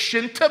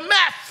addiction to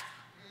meth,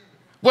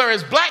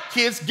 whereas black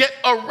kids get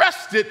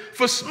arrested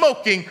for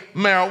smoking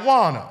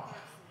marijuana.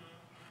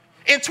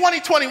 In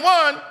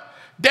 2021,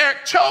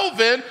 Derek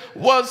Chauvin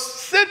was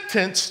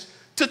sentenced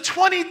to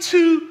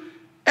 22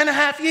 and a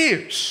half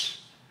years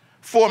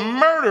for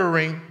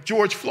murdering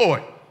George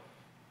Floyd.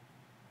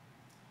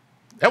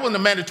 That wasn't a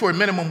mandatory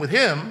minimum with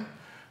him.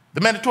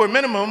 The mandatory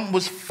minimum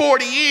was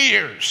 40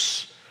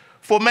 years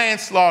for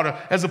manslaughter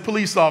as a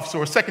police officer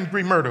or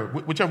second-degree murder,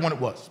 whichever one it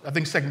was. I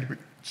think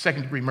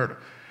second-degree murder.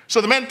 So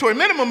the mandatory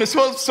minimum is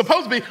supposed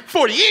to be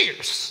 40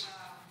 years.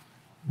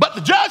 But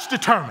the judge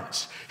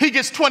determines he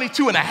gets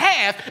 22 and a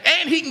half,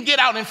 and he can get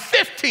out in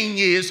 15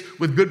 years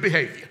with good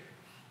behavior.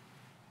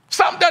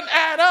 Something doesn't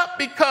add up,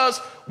 because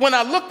when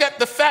I look at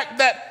the fact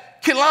that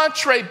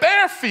Kelantre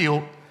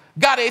Bearfield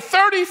got a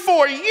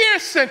 34-year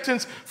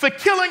sentence for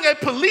killing a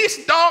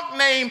police dog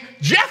named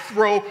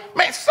Jethro,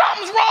 man,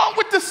 something's wrong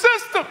with the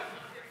system.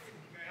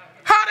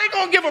 How are they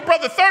going to give a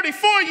brother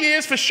 34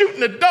 years for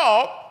shooting a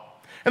dog,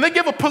 and they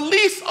give a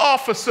police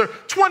officer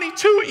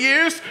 22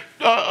 years,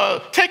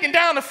 taken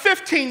down to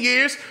 15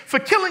 years for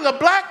killing a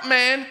black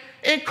man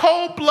in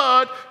cold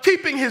blood,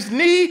 keeping his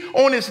knee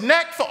on his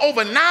neck for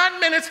over 9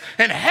 minutes,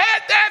 and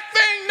had that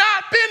thing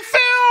not been filmed,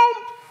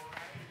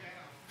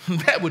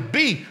 there would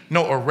be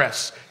no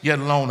arrest, yet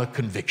alone a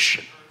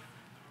conviction.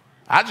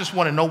 I just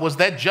want to know, was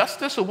that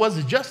justice or was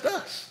it just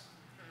us?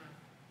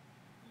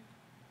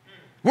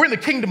 We're in the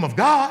kingdom of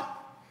God,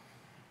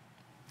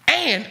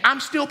 and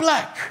I'm still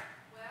black.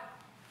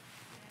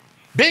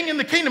 Being in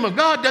the kingdom of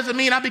God doesn't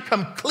mean I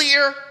become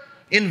clear,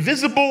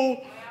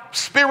 invisible,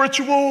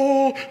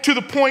 spiritual to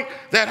the point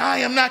that I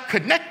am not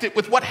connected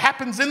with what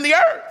happens in the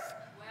earth.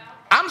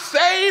 I'm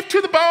saved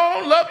to the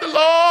bone, love the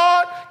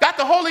Lord, got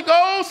the Holy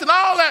Ghost and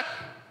all that.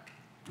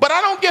 But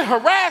I don't get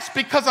harassed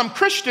because I'm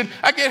Christian.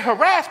 I get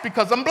harassed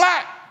because I'm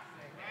black.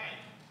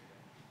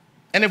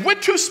 And if we're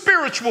too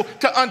spiritual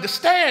to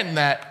understand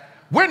that,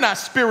 we're not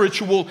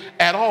spiritual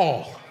at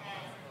all.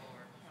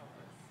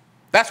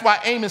 That's why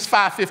Amos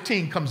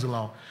 5:15 comes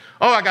along.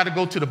 Oh, I got to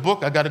go to the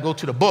book. I got to go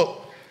to the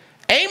book.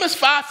 Amos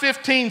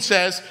 5:15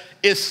 says,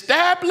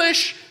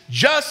 establish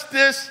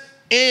justice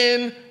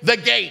in the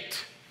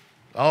gate.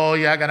 Oh,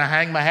 yeah, I got to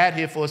hang my hat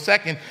here for a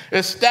second.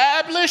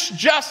 Establish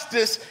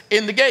justice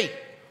in the gate.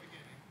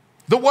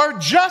 The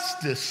word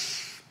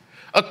justice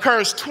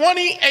occurs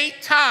 28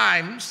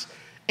 times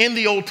in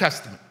the Old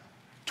Testament.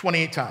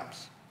 28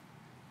 times.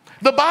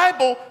 The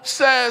Bible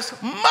says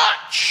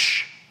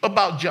much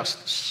about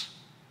justice.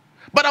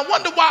 But I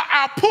wonder why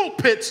our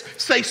pulpits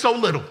say so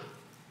little.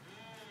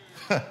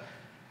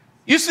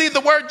 You see,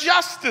 the word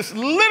justice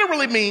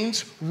literally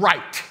means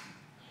right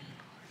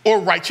or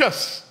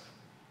righteous.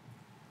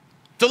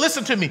 So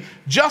listen to me.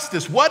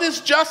 Justice. What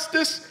is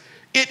justice?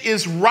 It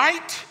is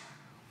right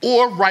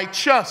or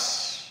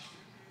righteous.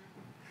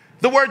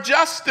 The word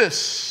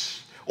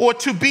justice or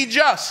to be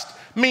just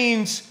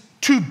means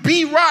to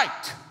be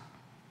right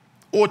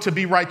or to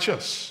be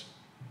righteous.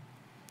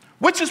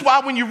 Which is why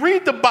when you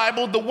read the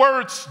Bible, the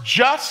words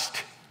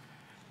just,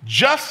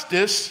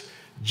 justice,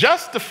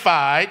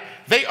 justified,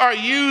 they are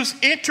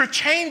used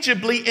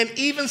interchangeably and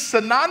even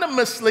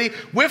synonymously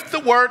with the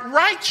word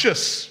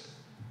righteous.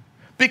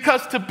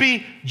 Because to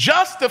be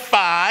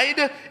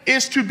justified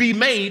is to be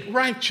made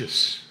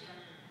righteous.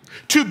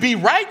 To be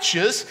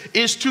righteous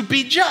is to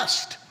be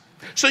just.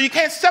 So you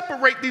can't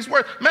separate these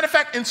words. Matter of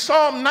fact, in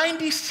Psalm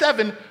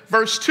 97,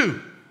 verse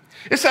 2,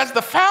 it says,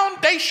 the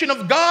foundation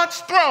of God's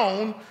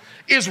throne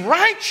is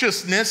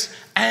righteousness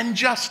and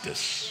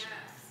justice.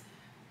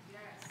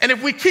 And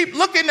if we keep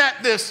looking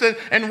at this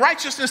and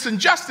righteousness and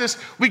justice,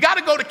 we got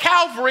to go to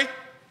Calvary,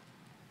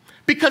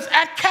 because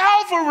at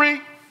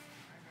Calvary,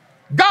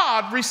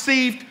 God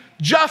received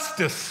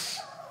justice.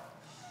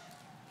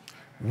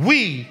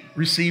 We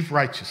received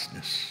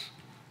righteousness.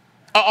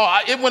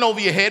 It went over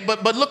your head,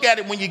 but look at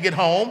it when you get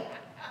home.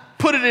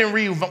 Put it in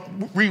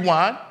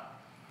rewind.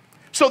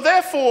 So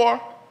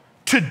therefore,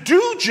 to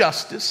do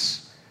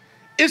justice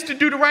is to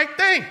do the right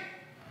thing.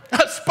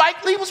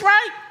 Spike Lee was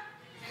right.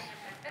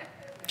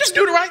 Just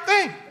do the right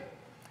thing.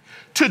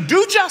 To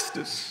do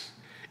justice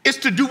is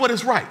to do what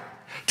is right.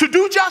 To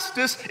do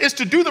justice is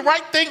to do the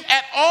right thing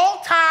at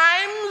all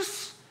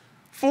times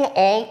for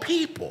all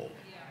people.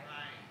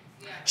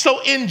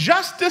 So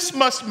injustice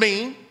must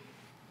mean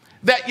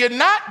that you're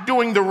not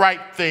doing the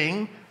right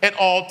thing at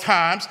all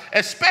times,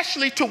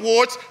 especially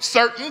towards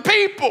certain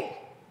people.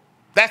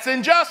 That's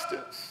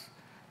injustice.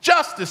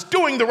 Justice,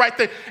 doing the right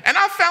thing. And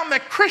I found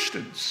that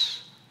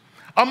Christians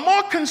are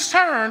more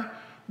concerned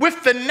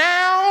with the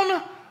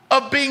noun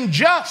of being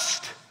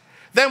just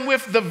than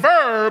with the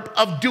verb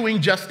of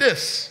doing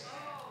justice.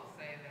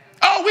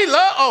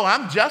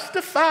 I'm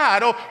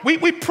justified.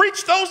 We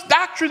preach those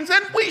doctrines,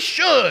 and we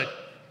should.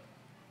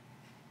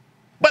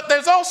 But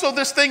there's also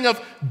this thing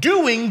of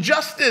doing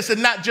justice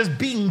and not just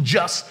being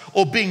just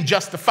or being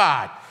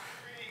justified.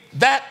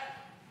 That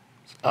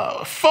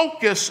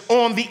focus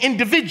on the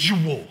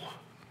individual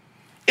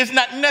is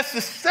not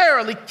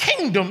necessarily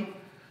kingdom.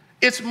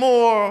 It's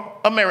more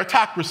a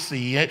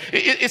meritocracy.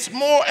 It's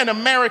more an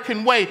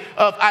American way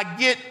of I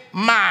get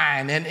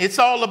mine, and it's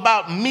all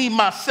about me,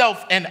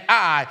 myself, and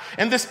I.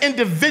 And this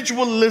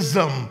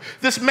individualism,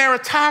 this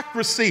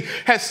meritocracy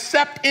has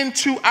seeped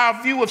into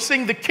our view of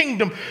seeing the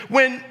kingdom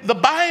when the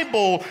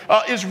Bible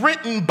is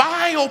written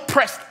by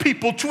oppressed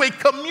people to a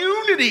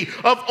community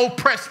of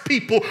oppressed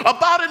people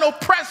about an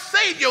oppressed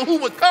Savior who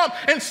would come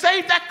and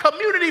save that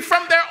community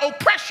from their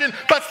oppression.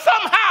 But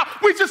somehow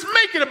we just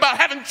make it about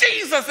having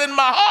Jesus in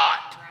my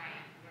heart.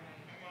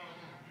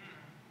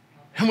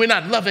 And we're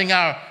not loving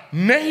our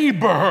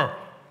neighbor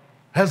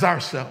as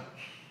ourselves.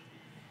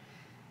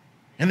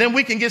 And then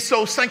we can get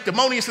so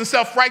sanctimonious and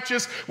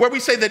self-righteous where we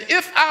say that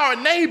if our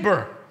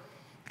neighbor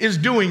is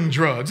doing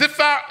drugs, if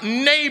our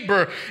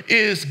neighbor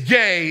is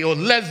gay or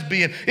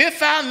lesbian,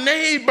 if our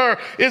neighbor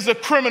is a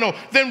criminal,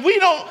 then we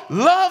don't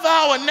love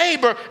our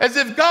neighbor as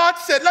if God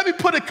said, let me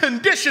put a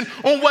condition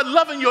on what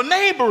loving your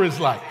neighbor is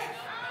like.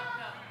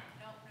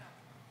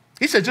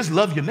 He said, just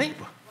love your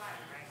neighbor.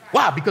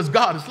 Why? Because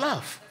God is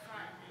love.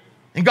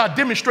 And God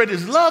demonstrated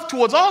his love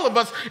towards all of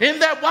us in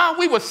that while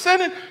we were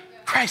sinning,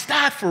 Christ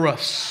died for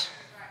us.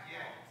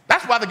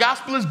 That's why the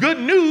gospel is good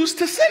news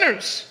to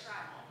sinners.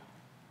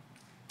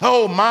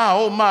 Oh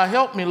my,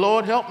 help me,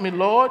 Lord, help me,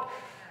 Lord.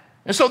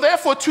 And so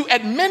therefore, to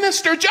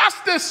administer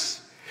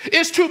justice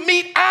is to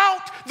mete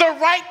out the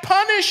right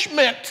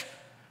punishment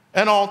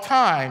at all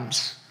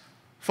times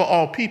for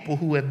all people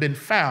who have been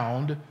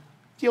found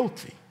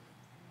guilty.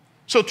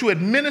 So to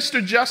administer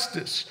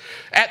justice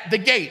at the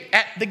gate,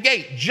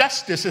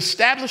 justice,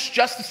 establish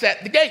justice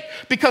at the gate.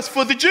 Because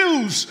for the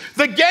Jews,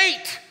 the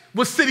gate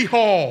was City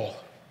Hall.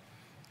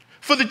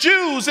 For the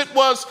Jews, it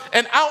was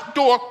an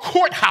outdoor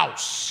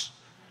courthouse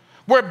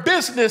where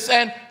business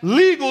and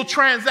legal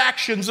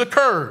transactions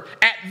occurred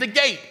at the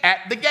gate.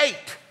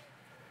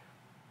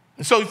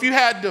 And so if you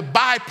had to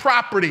buy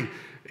property,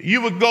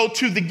 you would go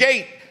to the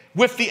gate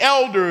with the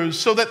elders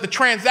so that the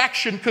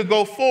transaction could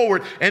go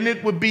forward and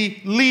it would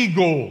be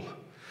legal.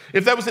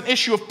 If there was an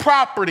issue of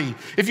property,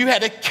 if you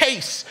had a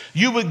case,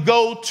 you would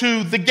go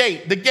to the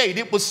gate. The gate,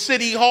 it was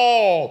City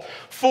Hall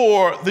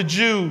for the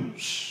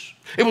Jews.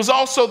 It was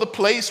also the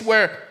place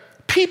where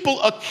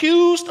people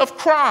accused of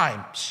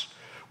crimes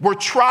were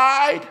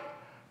tried,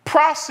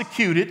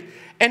 prosecuted,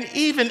 and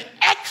even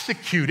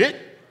executed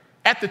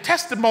at the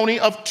testimony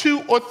of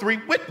 2 or 3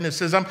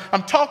 witnesses. I'm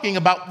talking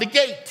about the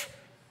gate.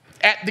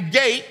 At the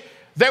gate,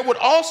 there would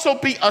also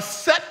be a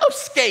set of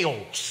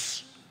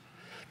scales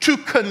to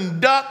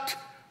conduct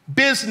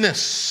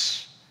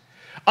business.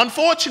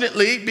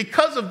 Unfortunately,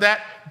 because of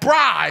that,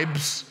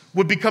 bribes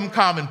would become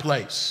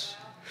commonplace.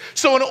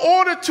 So in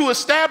order to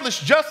establish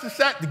justice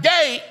at the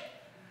gate,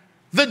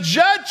 the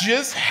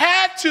judges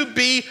had to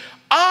be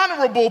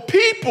honorable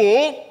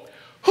people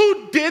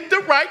who did the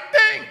right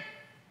thing.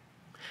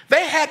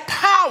 They had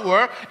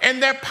power,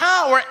 and their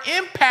power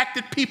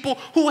impacted people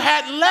who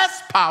had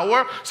less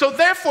power, so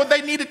therefore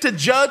they needed to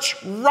judge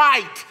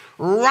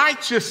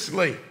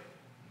righteously.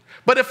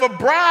 But if a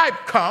bribe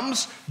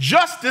comes,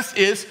 justice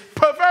is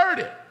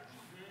perverted.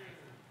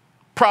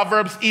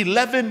 Proverbs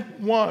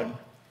 11:1.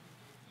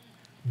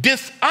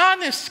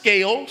 Dishonest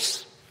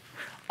scales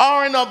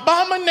are an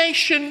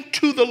abomination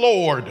to the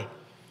Lord,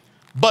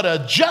 but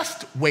a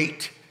just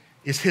weight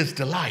is his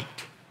delight.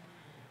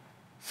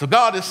 So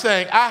God is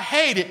saying, I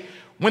hate it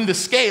when the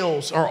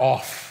scales are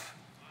off.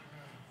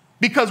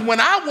 Because when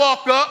I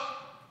walk up,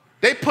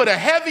 they put a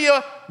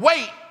heavier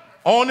weight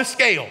on the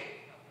scale.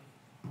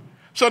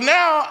 So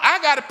now I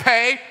got to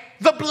pay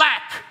the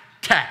black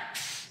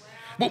tax.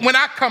 But when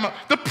I come up,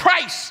 the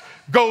price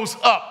goes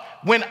up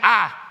when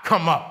I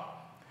come up.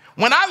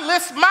 When I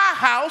list my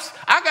house,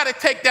 I got to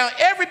take down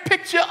every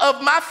picture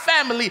of my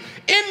family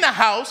in the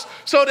house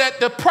so that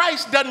the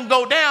price doesn't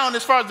go down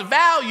as far as the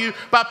value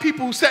by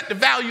people who set the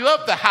value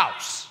of the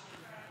house.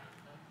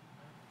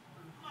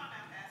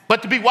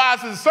 But to be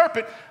wise as a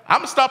serpent, I'm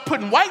going to start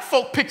putting white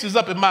folk pictures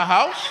up in my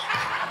house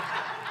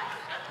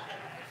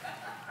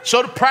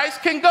so the price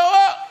can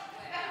go up.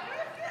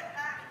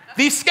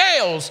 These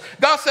scales,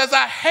 God says,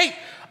 I hate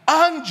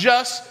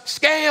unjust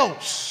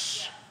scales.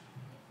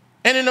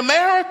 And in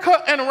America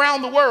and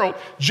around the world,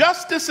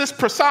 justice is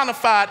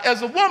personified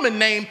as a woman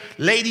named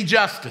Lady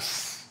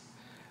Justice.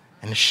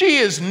 And she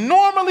is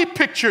normally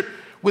pictured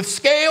with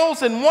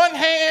scales in one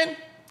hand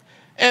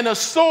and a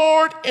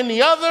sword in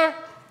the other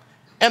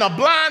and a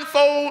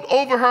blindfold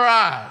over her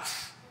eyes.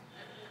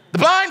 The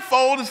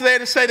blindfold is there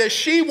to say that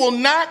she will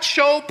not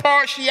show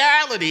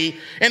partiality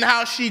in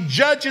how she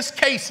judges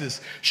cases.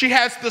 She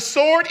has the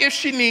sword if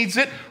she needs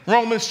it,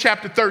 Romans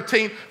chapter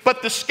 13,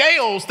 but the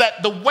scales,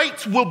 that the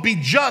weights will be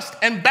just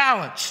and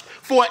balanced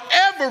for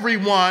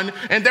everyone,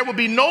 and there will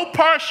be no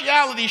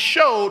partiality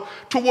showed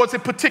towards a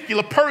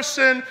particular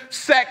person,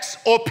 sex,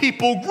 or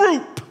people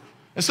group.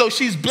 And so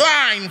she's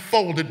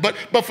blindfolded.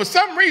 But for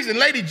some reason,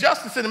 Lady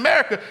Justice in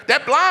America,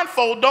 that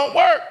blindfold don't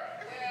work.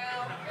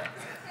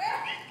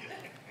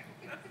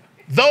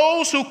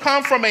 Those who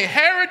come from a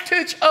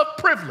heritage of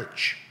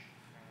privilege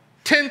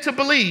tend to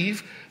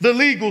believe the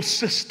legal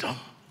system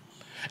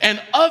and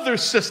other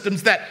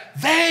systems that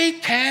they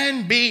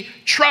can be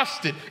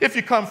trusted if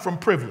you come from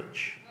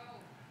privilege.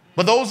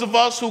 But those of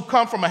us who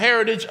come from a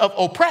heritage of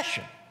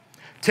oppression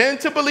tend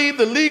to believe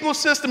the legal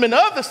system and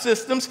other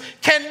systems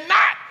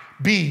cannot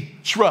be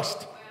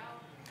trusted.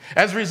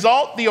 As a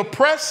result, the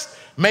oppressed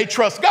may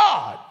trust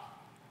God,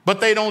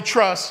 but they don't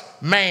trust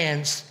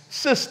man's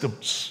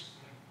systems.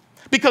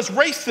 Because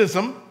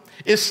racism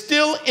is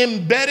still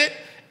embedded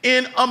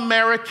in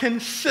American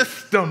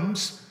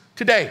systems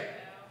today.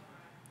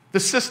 The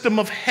system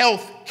of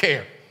health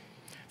care,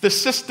 the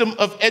system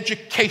of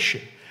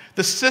education,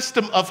 the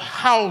system of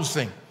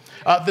housing,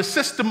 the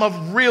system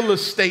of real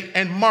estate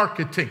and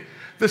marketing,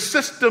 the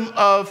system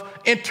of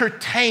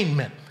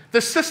entertainment,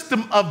 the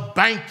system of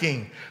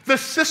banking, the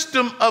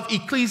system of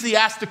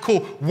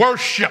ecclesiastical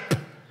worship.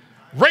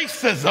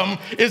 Racism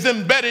is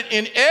embedded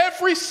in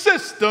every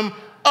system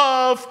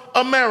of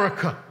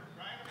America.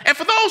 And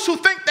for those who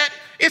think that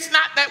it's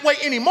not that way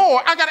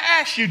anymore, I got to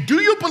ask you, do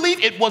you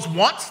believe it was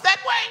once that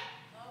way?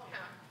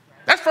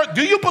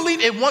 Do you believe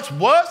it once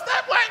was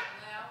that way?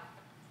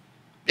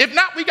 If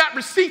not, we got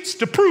receipts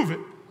to prove it.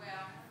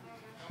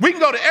 We can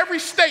go to every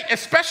state,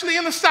 especially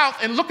in the South,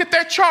 and look at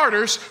their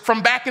charters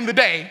from back in the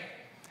day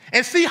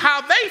and see how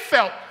they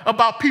felt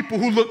about people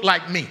who look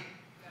like me.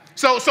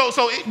 So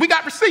we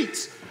got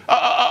receipts.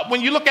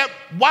 When you look at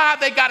why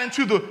they got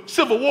into the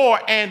Civil War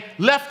and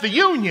left the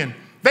Union,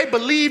 they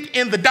believed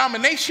in the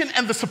domination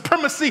and the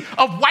supremacy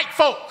of white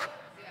folk,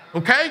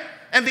 okay?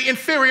 And the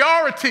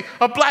inferiority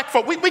of black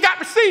folk. We got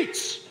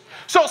receipts.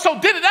 So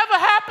did it ever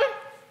happen?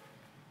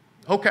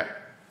 Okay.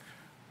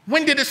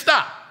 When did it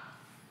stop?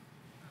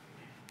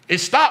 It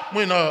stopped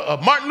when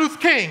Martin Luther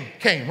King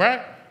came,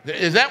 right?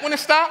 Is that when it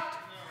stopped?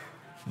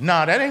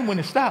 No, that ain't when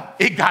it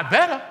stopped. It got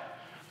better,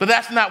 but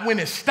that's not when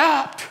it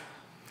stopped.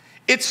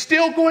 It's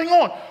still going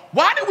on.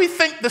 Why do we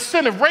think the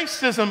sin of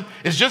racism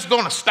is just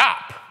going to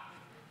stop?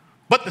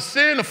 But the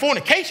sin of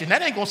fornication,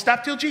 that ain't going to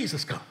stop till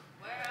Jesus comes.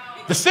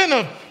 The sin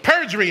of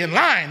perjury and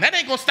lying, that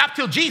ain't going to stop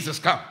till Jesus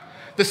comes.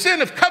 The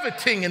sin of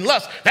coveting and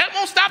lust, that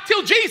won't stop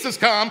till Jesus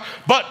comes.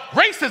 But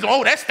racism,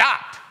 oh, that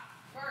stopped.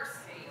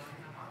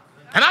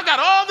 And I got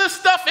all this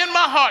stuff in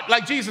my heart,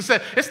 like Jesus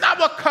said. It's not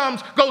what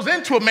goes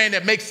into a man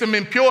that makes him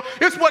impure.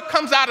 It's what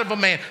comes out of a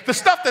man, the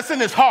stuff that's in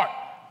his heart.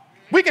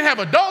 We can have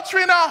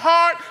adultery in our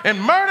heart and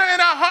murder in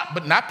our heart,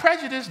 but not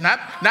prejudice, not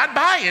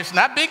bias,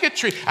 not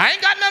bigotry. I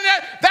ain't got none of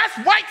that.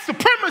 That's white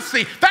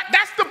supremacy.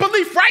 That's the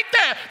belief right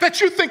there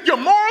that you think you're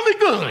morally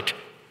good.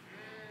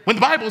 When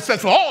the Bible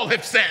says, for all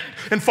have sinned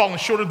and fallen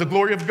short of the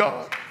glory of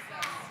God.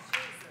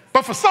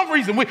 But for some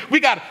reason, we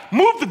got to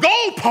move the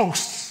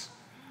goalposts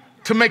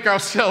to make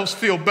ourselves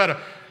feel better.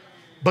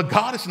 But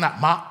God is not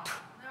mocked.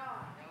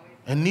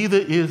 And neither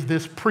is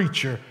this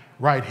preacher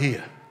right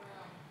here.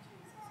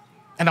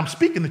 And I'm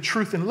speaking the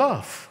truth in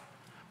love.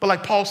 But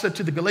like Paul said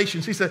to the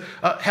Galatians, he said,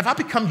 have I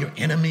become your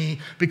enemy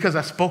because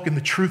I've spoken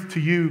the truth to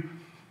you?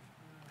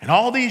 And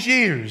all these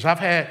years, I've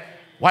had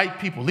white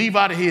people leave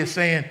out of here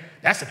saying,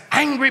 that's an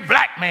angry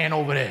black man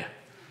over there.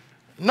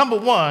 Number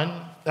one,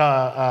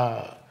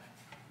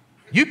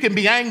 you can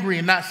be angry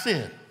and not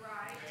sin.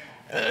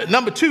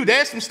 Number two,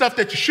 there's some stuff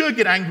that you should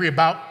get angry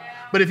about.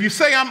 But if you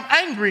say I'm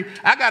angry,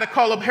 I got to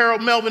call up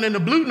Harold Melvin in the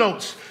Blue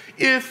Notes.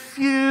 If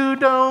you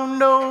don't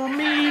know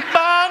me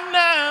by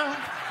now,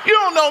 you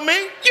don't know me.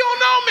 You don't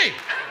know me.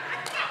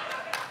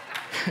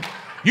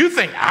 You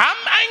think I'm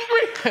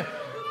angry?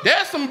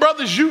 There's some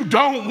brothers you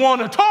don't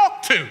want to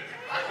talk to.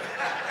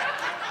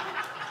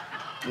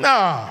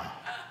 No.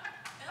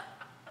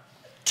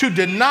 To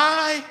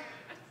deny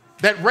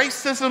that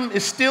racism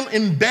is still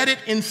embedded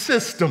in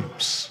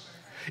systems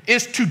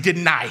is to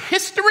deny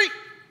history.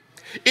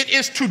 It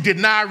is to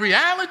deny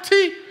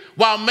reality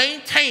while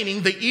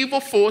maintaining the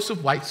evil force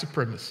of white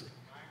supremacy.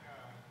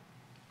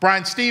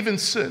 Brian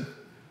Stevenson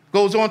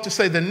goes on to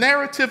say the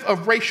narrative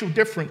of racial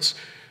difference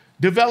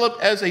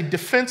developed as a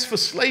defense for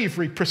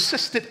slavery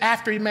persisted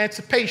after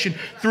emancipation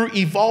through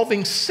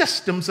evolving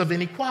systems of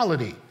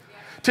inequality.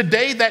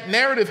 Today, that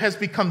narrative has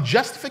become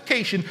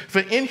justification for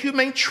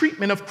inhumane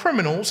treatment of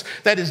criminals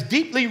that is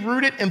deeply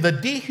rooted in the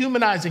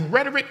dehumanizing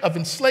rhetoric of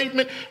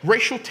enslavement,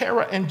 racial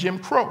terror, and Jim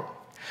Crow.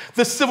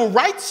 The civil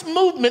rights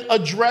movement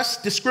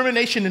addressed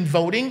discrimination in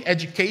voting,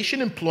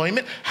 education,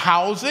 employment,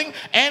 housing,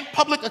 and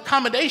public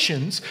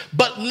accommodations,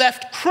 but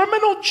left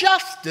criminal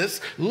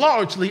justice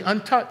largely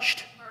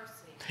untouched.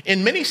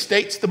 In many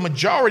states, the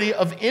majority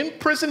of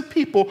imprisoned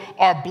people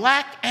are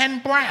black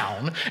and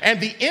brown, and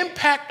the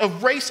impact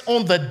of race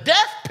on the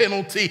death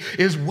penalty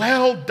is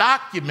well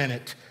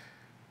documented.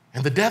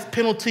 And the death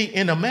penalty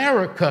in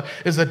America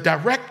is a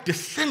direct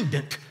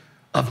descendant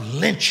of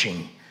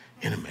lynching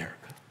in America.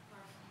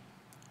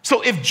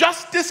 So if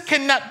justice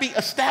cannot be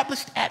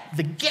established at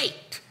the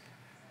gate,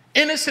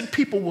 innocent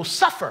people will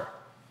suffer,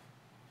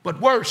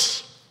 but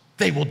worse,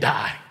 they will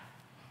die.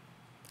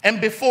 And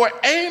before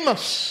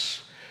Amos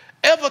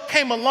ever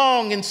came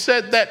along and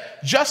said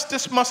that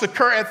justice must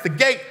occur at the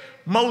gate,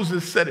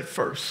 Moses said it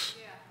first.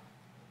 Yeah.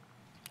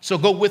 So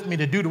go with me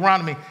to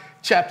Deuteronomy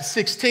chapter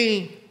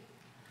 16.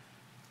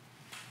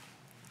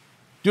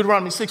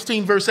 Deuteronomy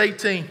 16, verse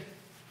 18.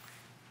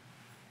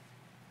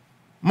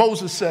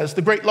 Moses says,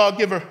 the great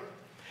lawgiver,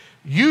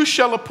 you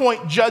shall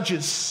appoint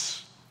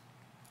judges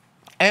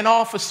and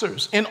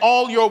officers in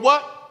all your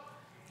what?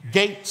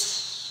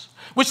 Gates,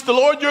 which the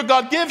Lord your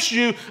God gives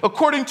you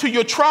according to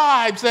your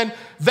tribes, and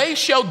they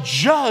shall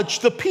judge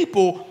the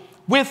people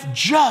with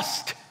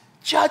just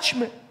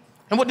judgment.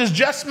 And what does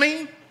just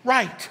mean?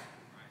 Right.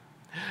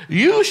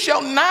 You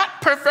shall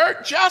not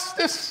pervert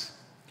justice.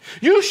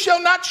 You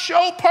shall not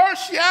show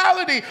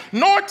partiality,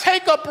 nor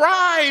take a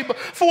bribe,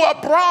 for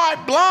a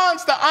bribe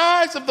blinds the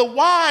eyes of the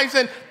wise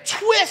and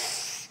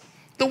twists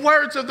the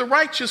words of the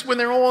righteous when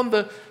they're on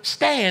the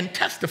stand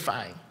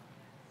testifying.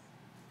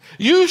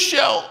 You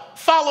shall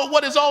follow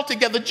what is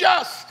altogether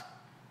just,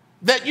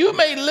 that you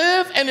may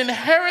live and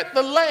inherit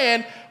the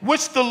land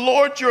which the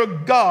Lord your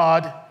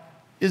God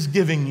is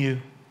giving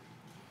you.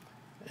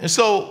 And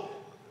so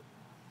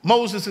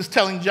Moses is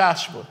telling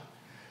Joshua,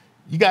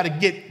 you got to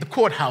get the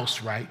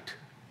courthouse right.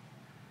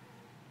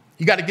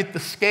 You got to get the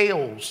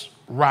scales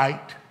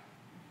right.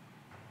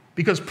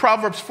 Because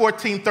Proverbs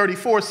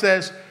 14:34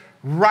 says,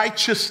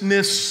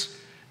 righteousness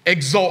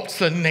exalts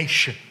a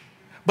nation,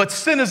 but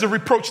sin is a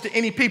reproach to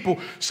any people.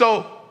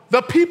 So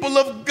the people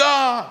of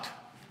God,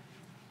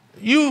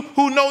 you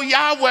who know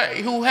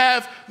Yahweh, who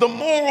have the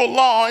moral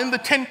law and the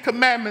 10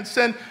 Commandments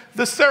and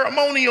the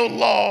ceremonial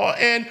law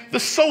and the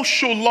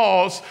social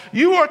laws,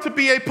 you are to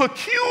be a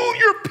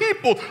peculiar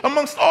people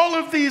amongst all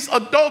of these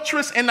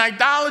adulterous and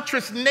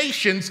idolatrous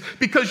nations,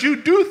 because you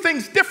do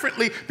things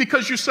differently,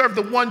 because you serve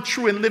the one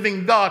true and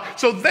living God.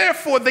 So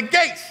therefore the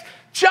gates,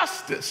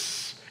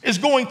 justice is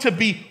going to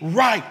be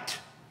right.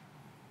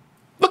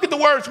 Look at the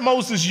words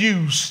Moses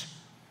used.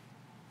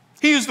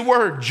 He used the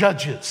word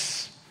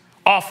judges,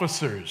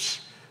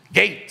 officers,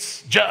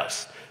 gates,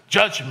 just,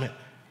 judgment,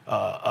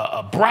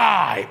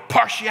 bribe,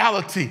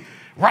 partiality,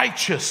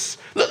 righteous.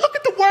 Look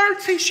at the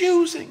words he's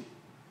using.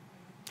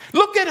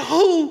 Look at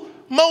who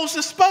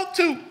Moses spoke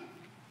to.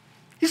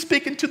 He's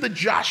speaking to the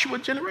Joshua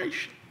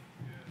generation.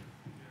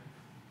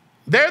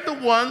 They're the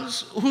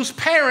ones whose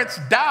parents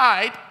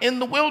died in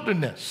the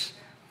wilderness.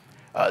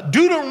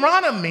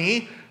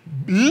 Deuteronomy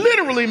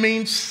literally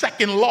means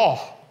second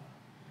law.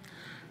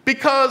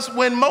 Because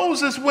when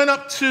Moses went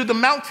up to the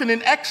mountain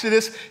in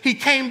Exodus, he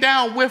came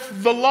down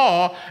with the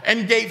law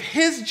and gave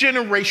his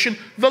generation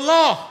the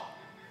law.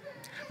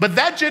 But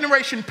that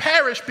generation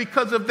perished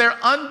because of their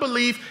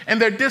unbelief and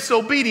their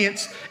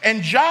disobedience,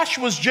 and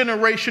Joshua's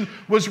generation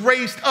was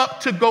raised up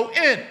to go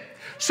in.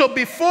 So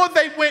before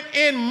they went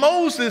in,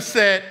 Moses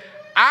said,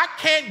 I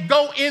can't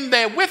go in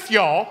there with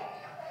y'all,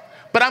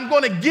 but I'm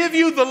going to give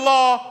you the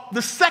law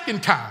the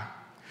second time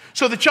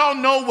so that y'all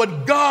know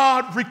what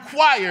God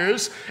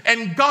requires,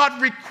 and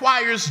God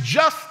requires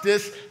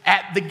justice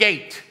at the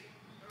gate.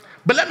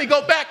 But let me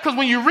go back, because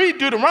when you read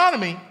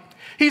Deuteronomy,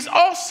 he's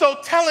also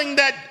telling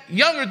that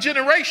younger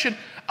generation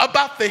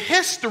about the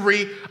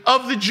history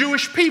of the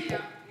Jewish people.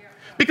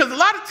 Because a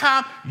lot of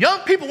time, young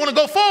people want to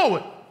go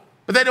forward,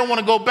 but they don't want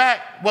to go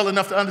back well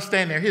enough to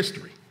understand their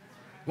history.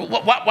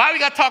 Why we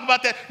got to talk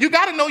about that? You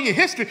got to know your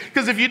history,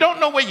 because if you don't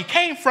know where you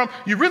came from,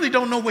 you really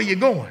don't know where you're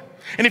going.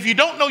 And if you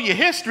don't know your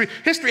history,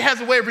 history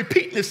has a way of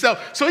repeating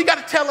itself. So you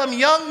got to tell them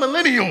young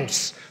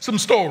millennials some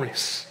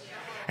stories.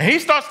 And he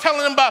starts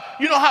telling them about,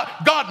 how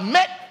God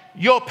met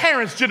your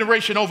parents'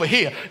 generation over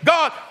here.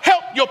 God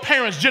helped your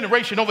parents'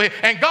 generation over here.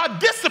 And God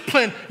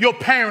disciplined your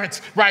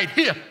parents right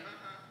here.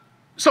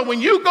 So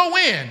when you go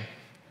in,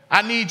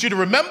 I need you to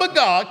remember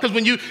God, because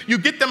when you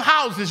get them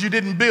houses you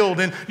didn't build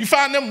and you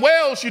find them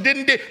wells you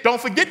didn't dig, don't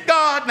forget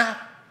God now.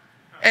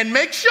 And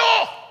make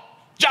sure,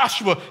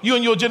 Joshua, you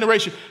and your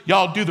generation,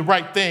 y'all do the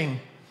right thing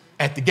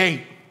at the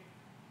gate.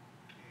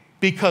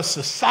 Because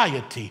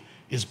society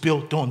is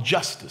built on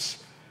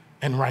justice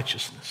and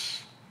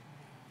righteousness.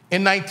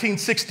 In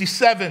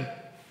 1967,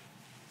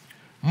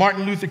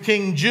 Martin Luther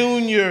King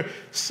Jr.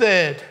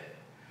 said,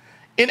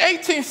 in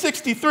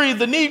 1863,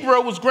 the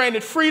Negro was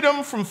granted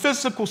freedom from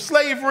physical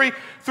slavery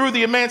through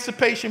the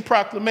Emancipation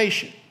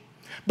Proclamation.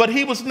 But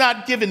he was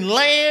not given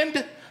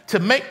land to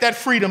make that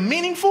freedom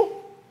meaningful.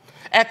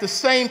 At the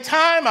same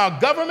time, our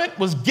government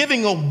was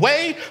giving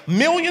away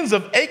millions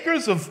of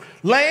acres of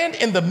land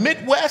in the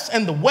Midwest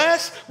and the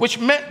West, which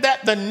meant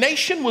that the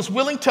nation was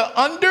willing to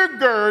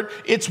undergird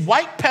its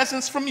white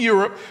peasants from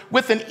Europe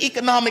with an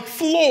economic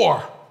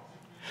floor,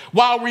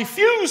 while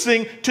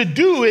refusing to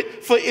do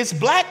it for its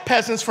black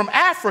peasants from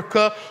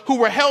Africa who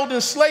were held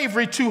in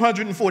slavery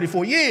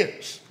 244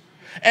 years.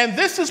 And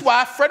this is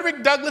why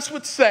Frederick Douglass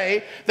would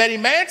say that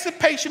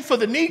emancipation for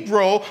the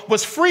Negro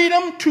was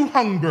freedom to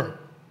hunger,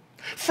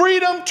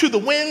 freedom to the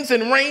winds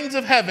and rains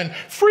of heaven,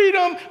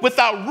 freedom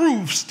without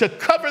roofs to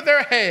cover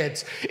their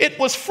heads. It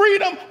was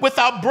freedom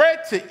without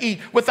bread to eat,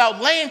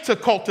 without land to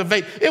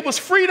cultivate. It was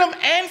freedom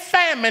and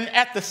famine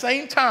at the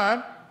same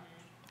time.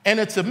 And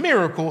it's a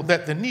miracle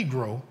that the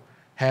Negro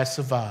has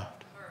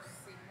survived.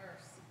 Mercy.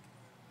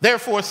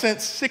 Therefore,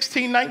 since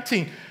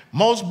 1619,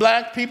 most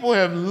black people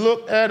have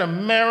looked at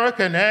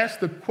America and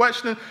asked the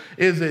question,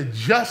 is it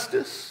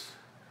justice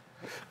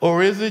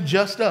or is it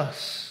just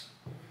us?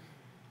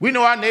 We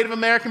know our Native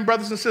American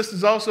brothers and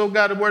sisters also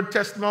got a word of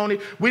testimony.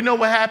 We know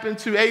what happened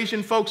to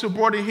Asian folks who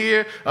brought in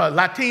here,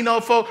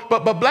 Latino folk,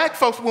 but black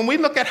folks, when we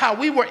look at how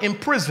we were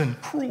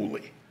imprisoned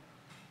cruelly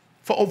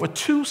for over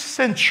 2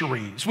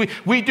 centuries,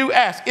 we do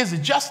ask, is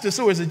it justice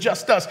or is it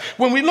just us?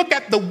 When we look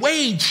at the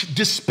wage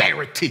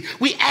disparity,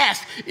 we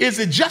ask, is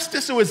it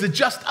justice or is it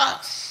just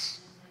us?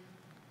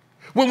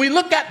 When we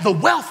look at the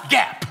wealth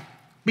gap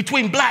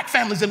between black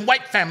families and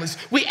white families,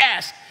 we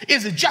ask,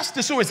 is it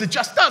justice or is it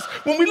just us?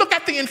 When we look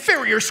at the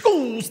inferior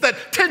schools that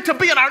tend to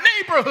be in our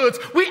neighborhoods,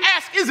 we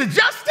ask, is it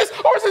justice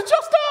or is it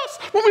just us?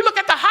 When we look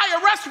at the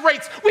high arrest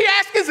rates, we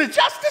ask, is it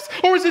justice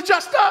or is it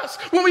just us?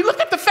 When we look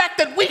at the fact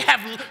that we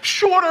have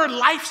shorter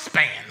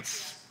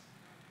lifespans,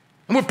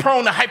 and we're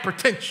prone to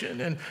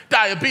hypertension and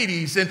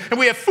diabetes, and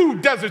we have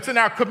food deserts in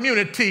our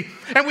community,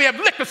 and we have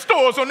liquor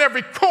stores on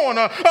every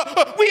corner,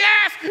 we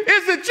ask,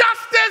 is it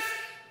justice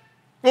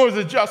or is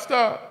it just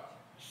us?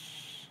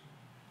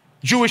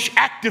 Jewish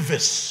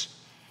activist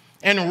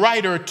and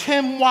writer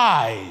Tim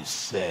Wise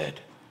said,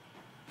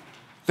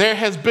 there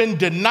has been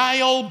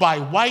denial by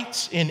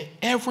whites in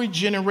every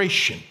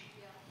generation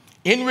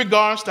in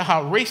regards to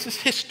how racist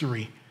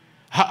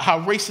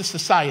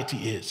society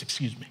is,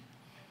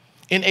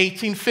 In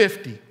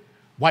 1850,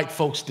 white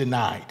folks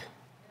denied.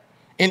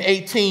 In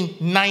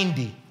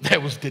 1890,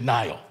 there was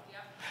denial.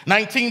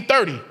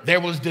 1930,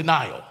 there was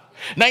denial.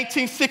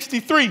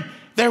 1963,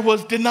 there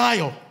was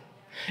denial.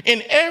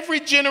 In every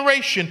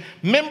generation,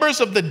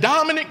 members of the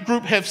dominant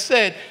group have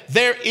said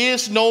there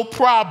is no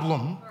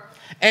problem.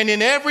 And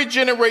in every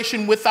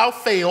generation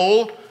without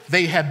fail,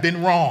 they have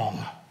been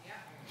wrong.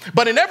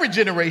 But in every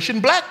generation,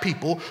 black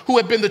people who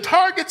have been the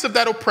targets of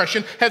that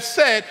oppression have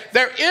said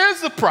there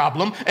is a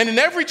problem, and in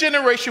every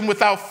generation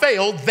without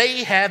fail,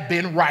 they have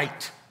been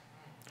right.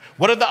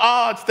 What are the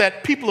odds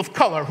that people of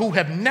color who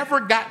have never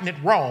gotten it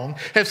wrong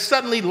have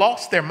suddenly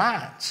lost their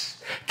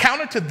minds?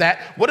 Counter to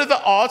that, what are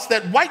the odds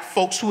that white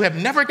folks who have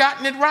never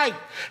gotten it right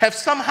have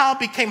somehow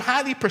become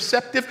highly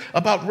perceptive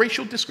about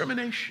racial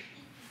discrimination?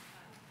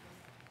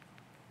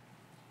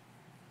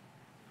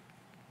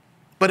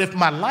 But if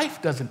my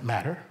life doesn't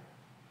matter,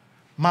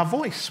 my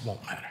voice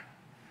won't matter.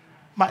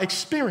 My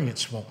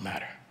experience won't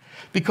matter.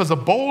 Because a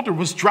boulder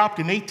was dropped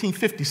in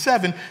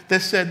 1857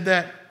 that said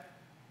that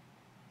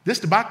this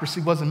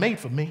democracy wasn't made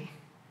for me.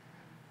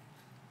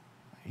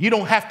 You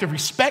don't have to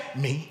respect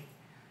me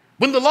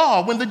when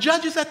the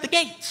judge is at the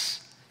gates,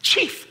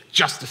 chief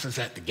justices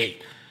at the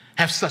gate,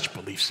 have such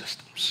belief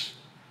systems.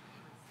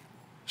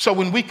 So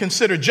when we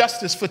consider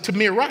justice for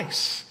Tamir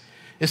Rice,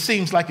 it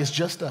seems like it's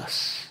just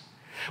us.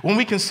 When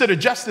we consider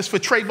justice for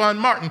Trayvon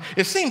Martin,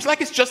 it seems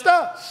like it's just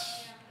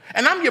us.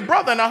 And I'm your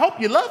brother, and I hope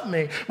you love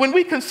me. When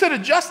we consider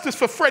justice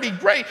for Freddie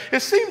Gray,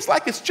 it seems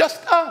like it's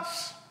just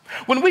us.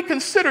 When we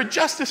consider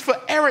justice for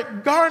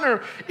Eric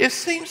Garner, it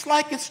seems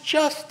like it's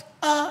just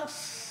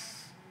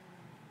us.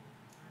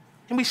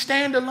 And we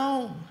stand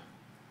alone.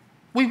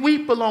 We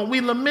weep alone. We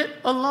lament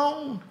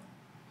alone.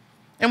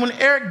 And when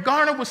Eric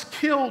Garner was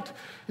killed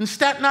in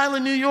Staten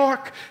Island, New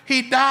York,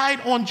 he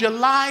died on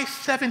July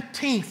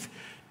 17th,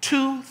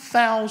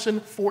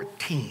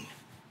 2014.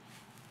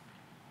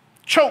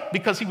 Choked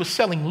because he was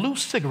selling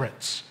loose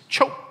cigarettes.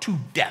 Choked to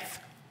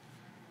death.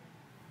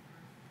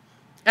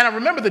 And I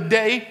remember the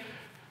day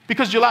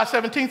because July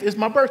 17th is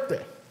my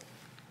birthday.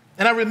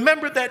 And I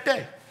remember that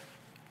day.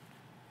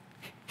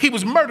 He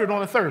was murdered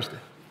on a Thursday.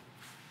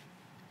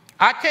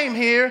 I came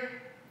here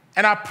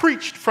and I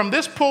preached from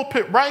this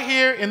pulpit right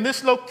here in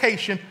this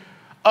location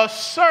a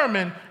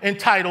sermon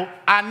entitled,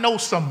 I Know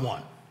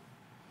Someone.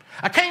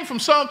 I came from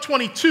Psalm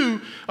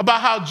 22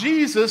 about how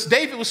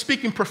David was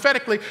speaking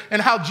prophetically,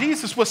 and how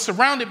Jesus was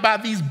surrounded by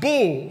these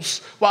bulls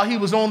while he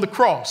was on the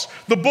cross.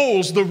 The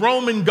bulls, the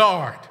Roman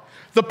guard,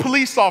 the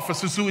police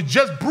officers who had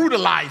just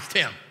brutalized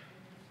him.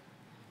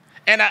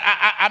 And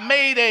I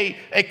made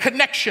a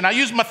connection. I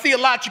used my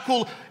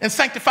theological and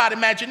sanctified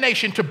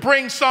imagination to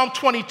bring Psalm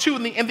 22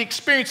 and the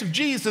experience of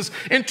Jesus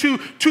into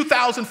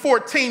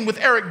 2014 with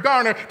Eric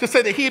Garner to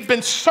say that he had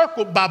been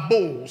circled by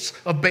bulls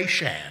of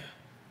Bashan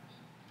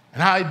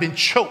and how he'd been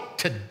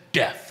choked to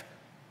death.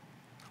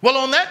 Well,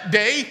 on that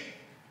day,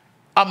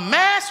 a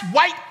mass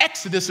white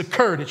exodus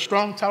occurred at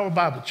Strong Tower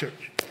Bible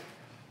Church.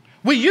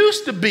 We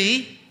used to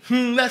be,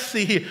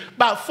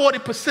 about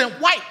 40%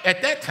 white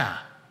at that time.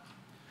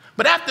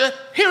 But after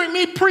hearing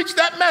me preach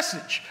that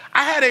message,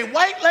 I had a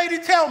white lady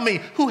tell me,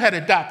 who had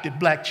adopted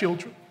black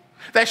children,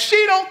 that she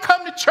don't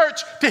come to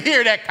church to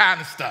hear that kind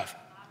of stuff.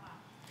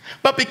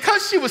 But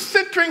because she was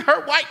centering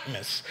her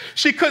whiteness,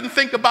 she couldn't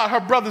think about her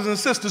brothers and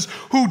sisters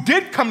who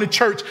did come to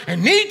church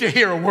and need to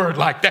hear a word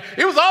like that.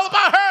 It was all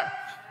about her,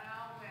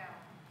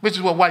 which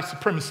is what white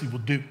supremacy will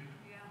do.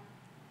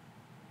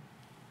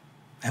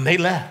 And they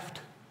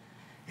left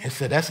and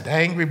said, that's the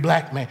angry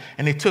black man.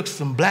 And they took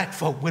some black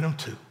folk with them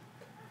too.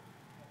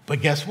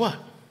 But guess what?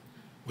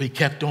 We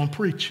kept on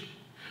preaching.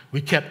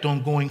 We kept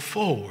on going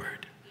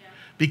forward.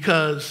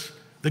 Because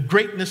the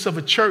greatness of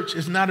a church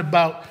is not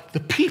about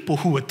the people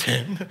who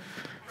attend.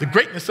 The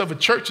greatness of a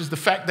church is the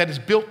fact that it's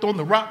built on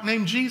the rock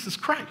named Jesus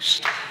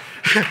Christ.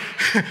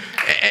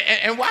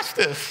 and watch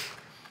this.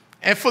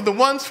 And for the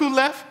ones who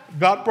left,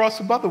 God brought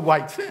some other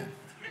whites in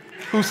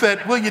who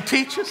said, will you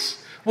teach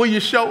us? Will you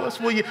show us?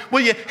 Will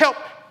you help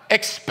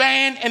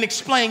expand and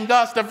explain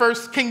God's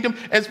diverse kingdom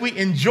as we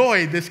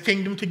enjoy this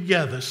kingdom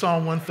together?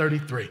 Psalm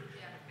 133.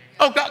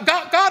 Oh,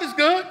 God is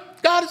good.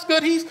 God is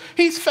good.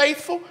 He's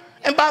faithful.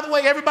 And by the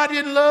way, everybody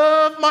didn't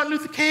love Martin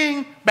Luther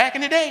King back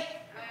in the day.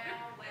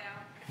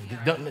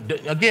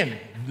 Again,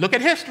 look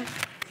at history.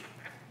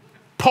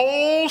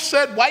 Polls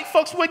said white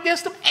folks were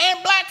against him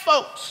and black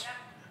folks.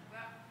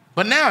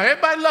 But now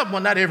everybody loves him.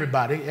 Well, not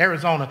everybody.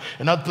 Arizona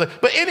and other places.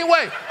 But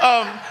anyway,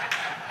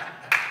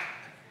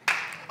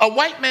 a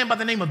white man by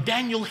the name of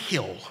Daniel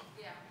Hill.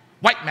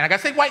 White man. I got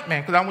to say white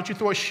man because I don't want you to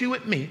throw a shoe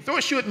at me. Throw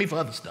a shoe at me for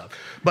other stuff.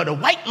 But a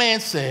white man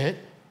said,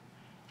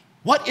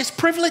 what is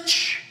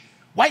privilege?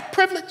 White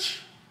privilege.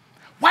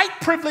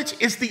 White privilege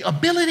is the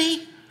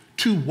ability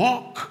to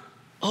walk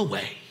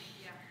away.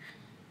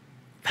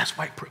 That's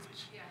white privilege.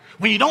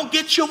 When you don't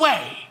get your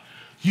way,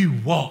 you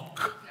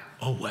walk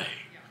away.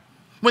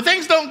 When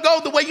things don't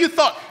go the way you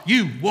thought,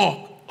 you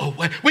walk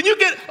away. When you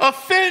get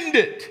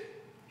offended,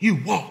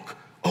 you walk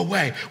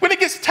away. When it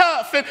gets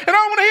tough and I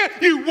don't want to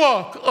hear, you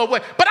walk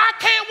away. But I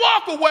can't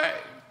walk away.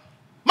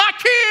 My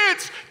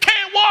kids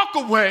can't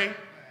walk away.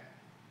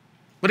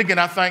 But again,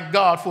 I thank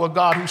God for a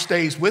God who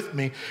stays with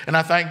me. And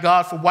I thank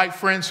God for white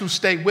friends who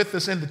stay with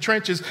us in the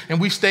trenches, and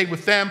we stay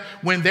with them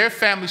when their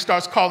family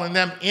starts calling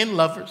them in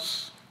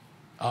lovers.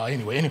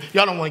 Anyway,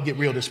 y'all don't want to get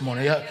real this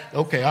morning. Yeah?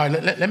 Okay, all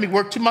right, let me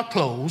work to my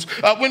close.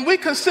 When we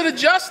consider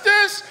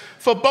justice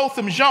for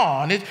Botham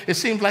Jean, it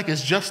seems like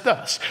it's just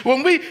us.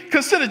 When we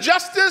consider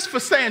justice for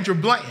Sandra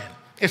Bland,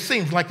 it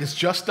seems like it's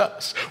just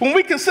us. When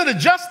we consider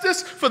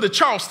justice for the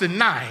Charleston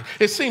Nine,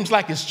 it seems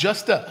like it's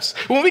just us.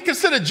 When we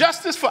consider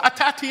justice for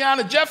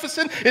Tatiana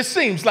Jefferson, it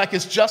seems like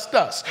it's just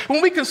us.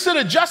 When we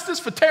consider justice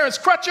for Terrence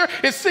Crutcher,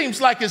 it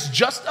seems like it's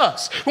just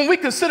us. When we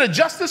consider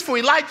justice for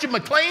Elijah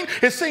McClain,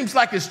 it seems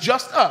like it's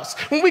just us.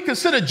 When we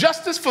consider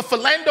justice for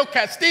Philando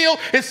Castile,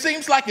 it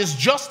seems like it's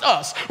just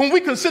us. When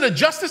we consider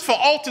justice for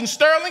Alton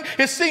Sterling,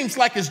 it seems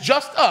like it's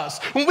just us.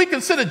 When we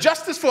consider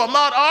justice for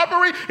Ahmaud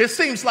Arbery, it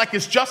seems like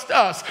it's just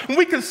us. When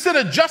we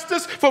consider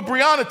justice for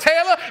Breonna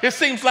Taylor, it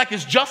seems like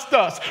it's just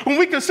us. When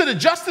we consider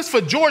justice for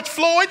George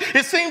Floyd,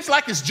 it seems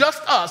like it's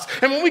just us.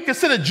 And when we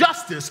consider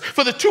justice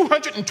for the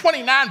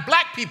 229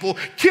 black people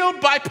killed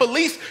by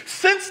police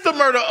since the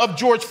murder of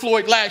George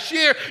Floyd last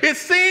year, it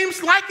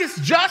seems like it's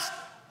just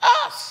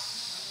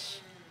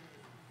us.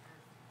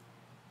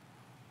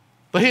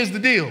 But here's the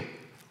deal.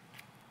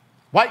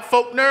 White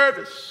folk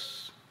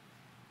nervous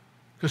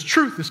because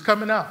truth is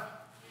coming out.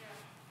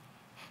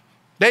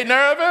 They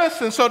nervous,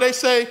 and so they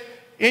say,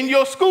 in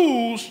your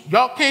schools,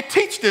 y'all can't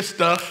teach this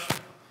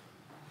stuff.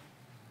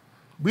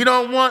 We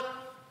don't want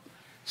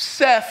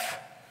Seth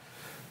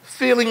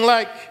feeling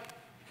like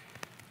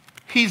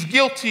he's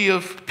guilty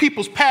of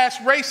people's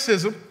past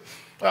racism.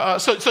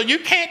 So you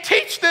can't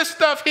teach this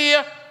stuff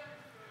here.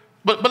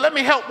 But let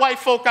me help white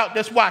folk out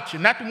that's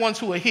watching, not the ones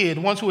who are here. The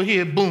ones who are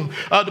here, boom.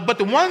 But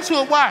the ones who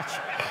are watching,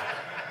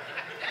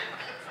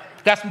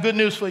 got some good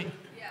news for you.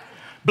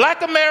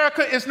 Black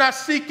America is not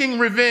seeking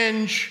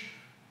revenge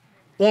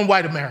on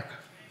white America.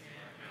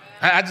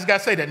 I just got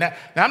to say that. Now,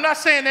 I'm not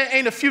saying there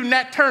ain't a few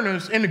Nat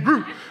Turners in the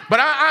group, but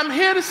I'm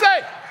here to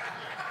say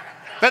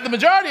that the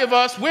majority of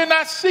us, we're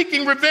not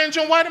seeking revenge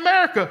on white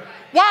America.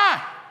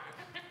 Why?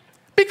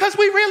 Because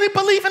we really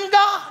believe in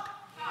God.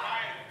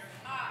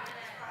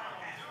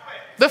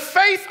 The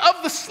faith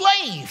of the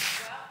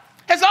slave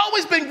has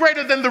always been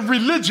greater than the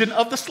religion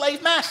of the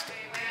slave master.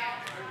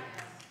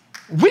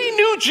 We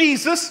knew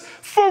Jesus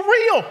for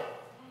real,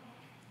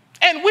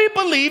 and we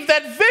believe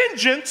that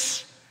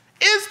vengeance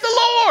is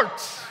the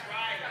Lord's.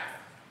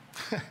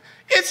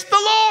 It's the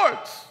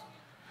Lord's.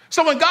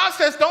 So when God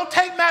says, don't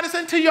take matters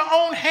into your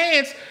own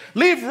hands,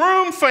 leave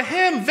room for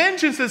him,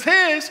 vengeance is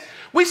his,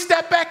 we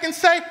step back and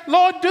say,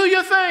 Lord, do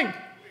your thing.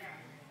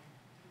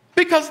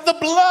 Because the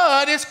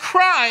blood is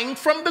crying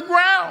from the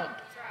ground.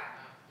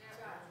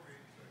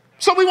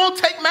 So we won't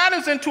take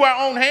matters into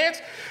our own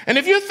hands. And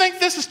if you think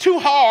this is too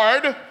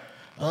hard,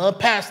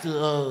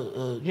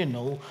 Pastor,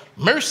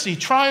 mercy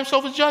triumphs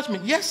over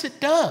judgment. Yes, it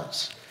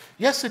does.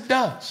 Yes, it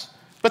does.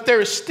 But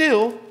there is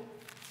still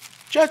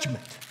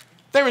judgment.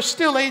 There is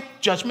still a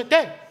judgment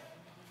day.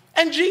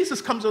 And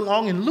Jesus comes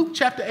along in Luke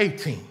chapter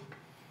 18.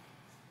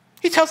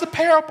 He tells a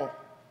parable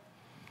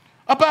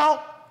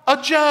about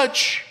a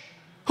judge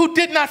who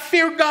did not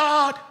fear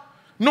God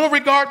nor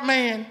regard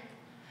man.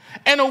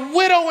 And a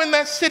widow in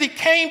that city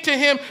came to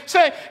him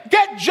saying,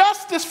 get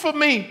justice for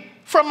me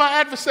from my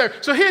adversary.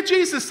 So here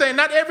Jesus is saying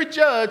not every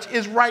judge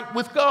is right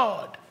with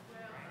God.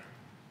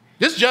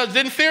 This judge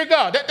didn't fear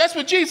God. That's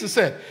what Jesus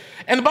said.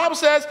 And the Bible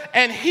says,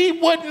 and he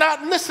would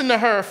not listen to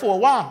her for a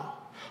while.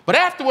 But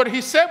afterward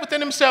he said within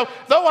himself,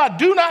 though I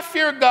do not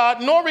fear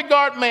God nor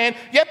regard man,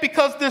 yet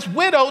because this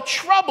widow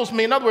troubles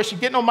me, in other words, she's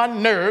getting on my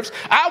nerves,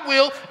 I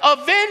will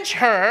avenge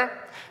her,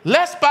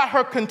 lest by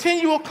her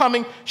continual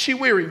coming she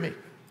weary me.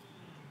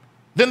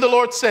 Then the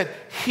Lord said,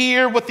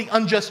 hear what the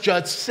unjust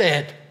judge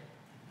said.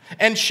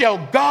 And shall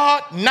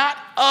God not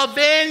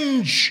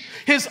avenge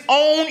his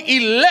own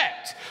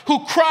elect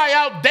who cry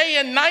out day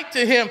and night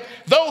to him,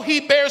 though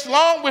he bears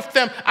long with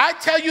them? I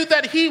tell you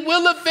that he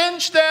will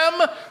avenge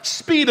them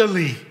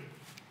speedily.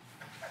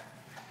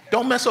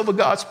 Don't mess over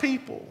God's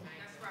people,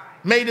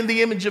 made in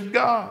the image of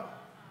God.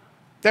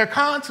 There are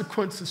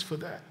consequences for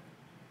that.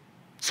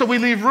 So we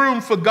leave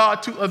room for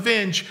God to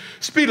avenge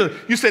speedily.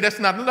 You say that's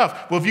not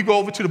enough. Well, if you go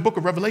over to the book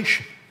of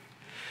Revelation,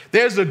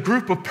 there's a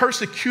group of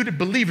persecuted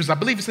believers. I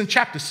believe it's in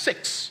chapter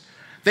 6.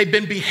 They've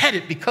been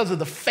beheaded because of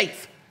the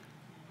faith.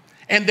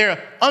 And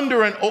they're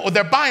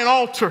they're by an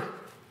altar.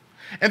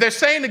 And they're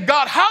saying to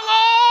God, how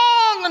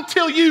long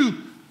until you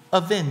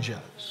avenge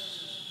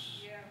us?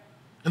 Yeah.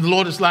 And the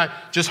Lord is like,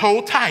 just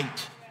hold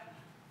tight.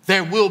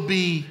 There will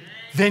be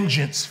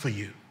vengeance for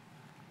you.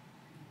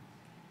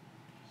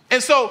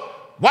 And so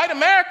white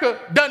America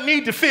doesn't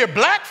need to fear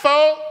black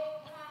folk.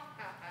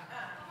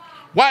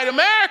 White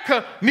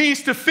America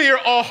needs to fear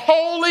a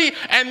holy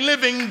and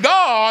living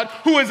God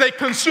who is a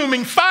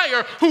consuming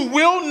fire who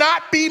will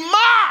not be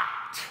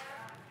mocked.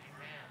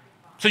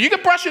 So you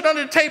can brush it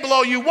under the table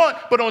all you want,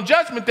 but on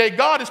Judgment Day,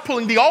 God is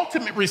pulling the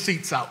ultimate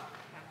receipts out.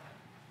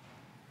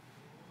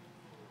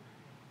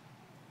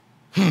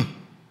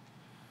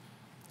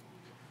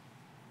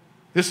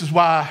 This is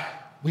why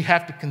we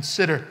have to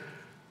consider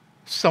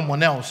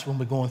someone else when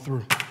we're going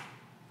through.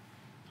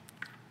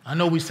 I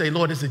know we say,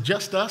 Lord, is it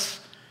just us?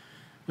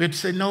 We have to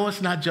say, no,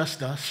 it's not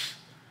just us.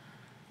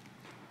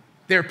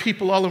 There are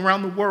people all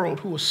around the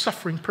world who are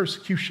suffering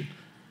persecution.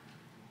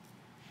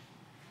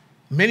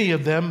 Many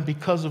of them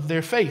because of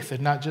their faith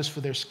and not just for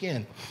their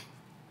skin.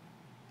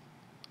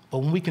 But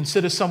when we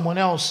consider someone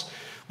else,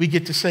 we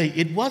get to say,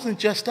 it wasn't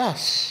just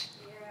us.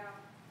 Yeah.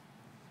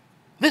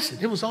 Listen,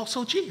 it was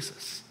also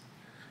Jesus.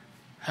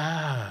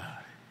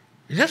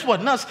 It just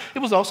wasn't us, it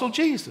was also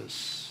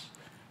Jesus.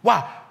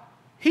 Why?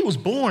 He was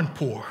born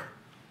poor,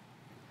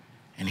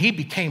 and he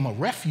became a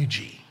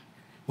refugee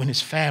when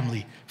his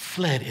family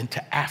fled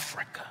into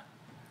Africa.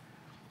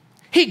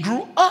 He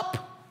grew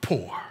up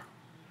poor,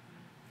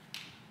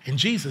 and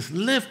Jesus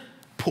lived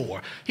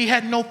poor. He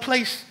had no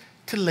place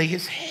to lay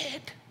his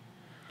head.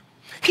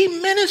 He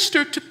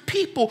ministered to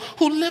people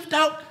who lived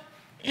out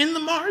in the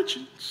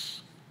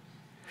margins,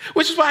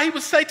 which is why he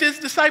would say to his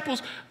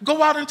disciples,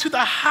 go out into the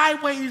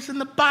highways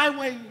and the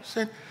byways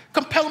and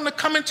compel them to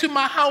come into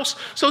my house.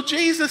 So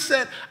Jesus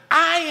said,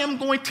 I am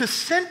going to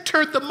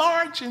center the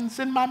margins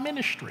in my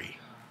ministry.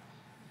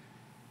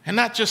 And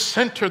not just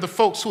center the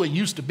folks who are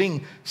used to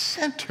being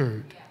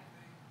centered.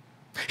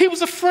 He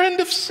was a friend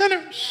of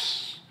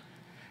sinners.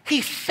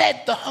 He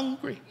fed the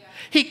hungry.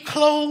 He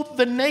clothed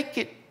the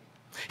naked.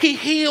 He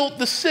healed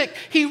the sick.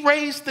 He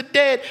raised the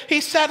dead. He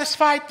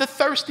satisfied the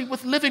thirsty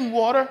with living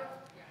water.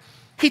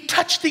 He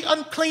touched the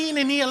unclean,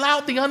 and he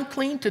allowed the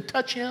unclean to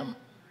touch him.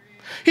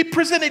 He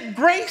presented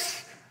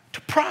grace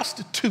to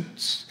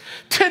prostitutes,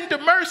 tender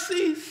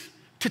mercies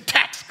to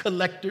tax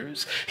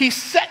collectors. He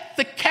set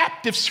the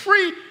captives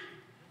free,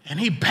 and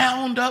he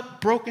bound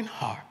up broken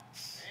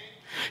hearts.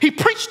 He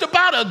preached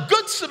about a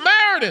good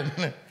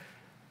Samaritan.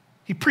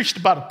 He preached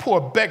about a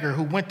poor beggar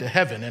who went to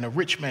heaven and a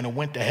rich man who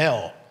went to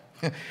hell.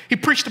 He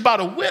preached about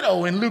a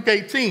widow in Luke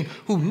 18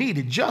 who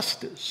needed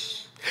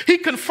justice. He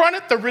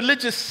confronted the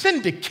religious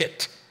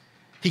syndicate.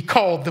 He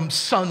called them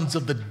sons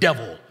of the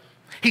devil.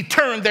 He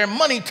turned their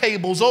money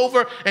tables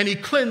over, and he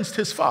cleansed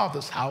his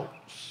father's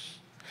house.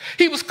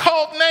 He was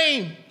called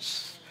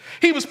names.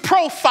 He was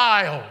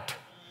profiled.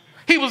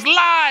 He was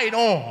lied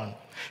on.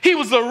 He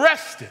was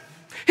arrested.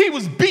 He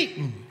was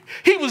beaten.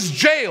 He was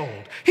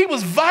jailed. He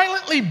was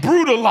violently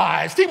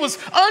brutalized. He was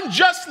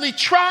unjustly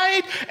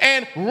tried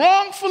and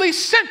wrongfully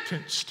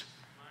sentenced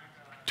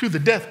to the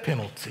death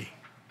penalty.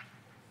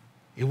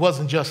 It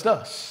wasn't just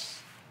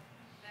us.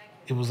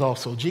 It was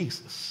also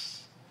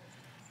Jesus.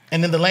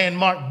 And in the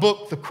landmark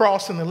book, The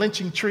Cross and the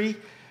Lynching Tree,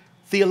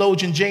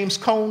 theologian James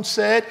Cone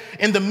said,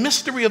 in the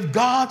mystery of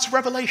God's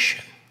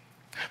revelation,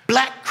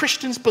 Black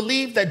Christians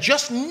believe that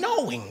just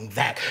knowing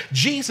that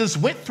Jesus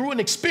went through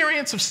an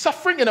experience of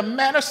suffering in a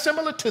manner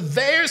similar to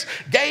theirs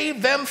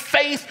gave them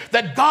faith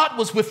that God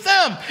was with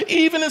them,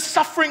 even in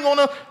suffering on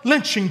a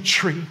lynching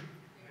tree,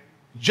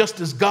 just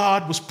as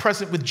God was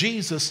present with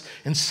Jesus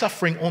in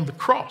suffering on the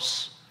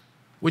cross,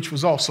 which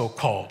was also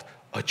called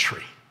a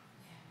tree.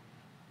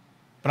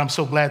 But I'm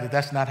so glad that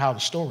that's not how the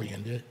story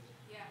ended,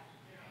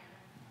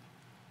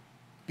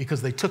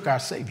 because they took our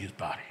Savior's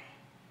body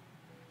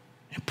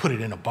and put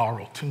it in a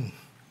borrowed tomb.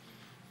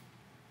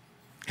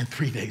 And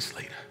 3 days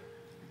later,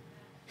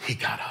 he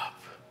got up.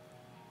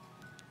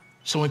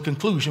 So in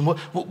conclusion,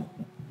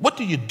 what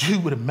do you do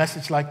with a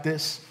message like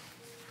this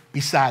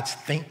besides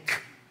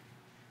think?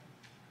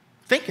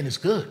 Thinking is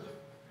good,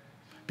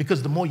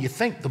 because the more you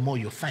think, the more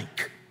you'll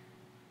think.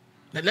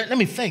 Let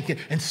me think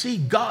and see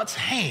God's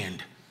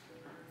hand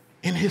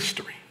in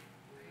history.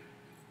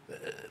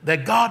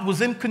 That God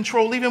was in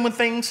control even when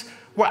things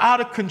were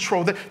out of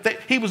control, that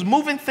he was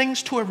moving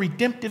things to a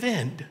redemptive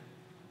end.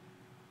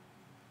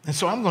 And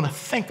so I'm going to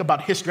think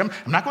about history.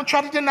 I'm not going to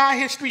try to deny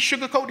history,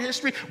 sugarcoat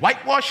history,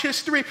 whitewash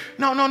history.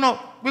 No.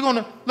 We're going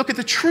to look at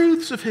the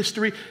truths of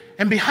history,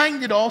 and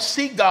behind it all,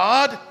 see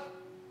God.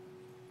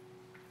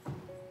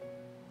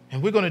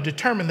 And we're going to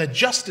determine that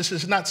justice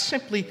is not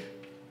simply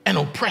an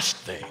oppressed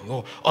thing,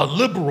 or a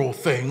liberal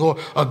thing, or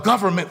a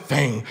government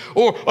thing,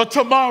 or a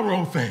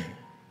tomorrow thing.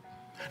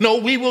 No,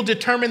 we will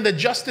determine that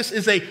justice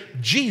is a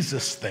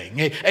Jesus thing,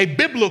 a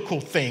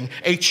biblical thing,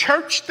 a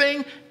church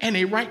thing, and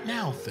a right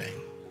now thing.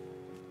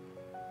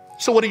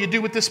 So what do you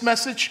do with this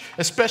message,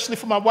 especially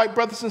for my white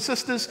brothers and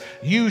sisters?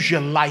 Use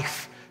your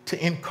life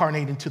to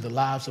incarnate into the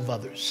lives of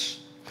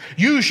others.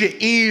 Use your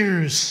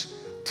ears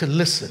to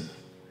listen.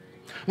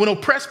 When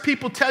oppressed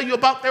people tell you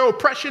about their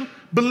oppression,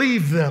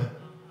 believe them.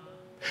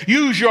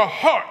 Use your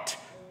heart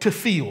to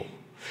feel.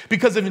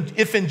 Because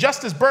if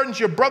injustice burdens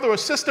your brother or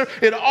sister,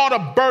 it ought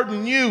to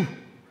burden you.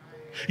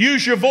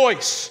 Use your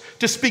voice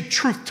to speak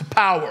truth to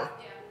power.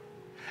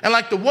 And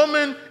like the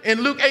woman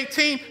in Luke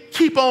 18,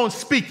 keep on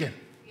speaking.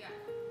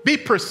 Be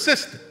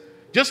persistent.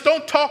 Just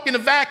don't talk in a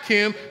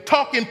vacuum,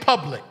 talk in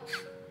public.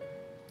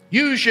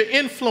 Use your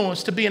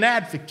influence to be an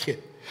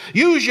advocate.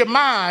 Use your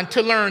mind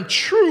to learn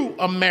true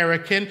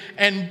American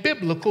and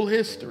biblical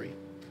history.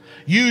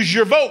 Use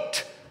your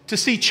vote to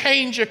see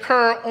change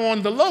occur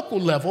on the local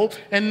level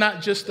and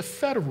not just the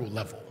federal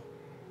level.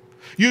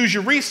 Use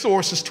your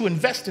resources to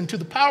invest into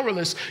the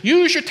powerless.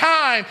 Use your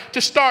time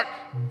to start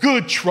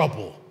good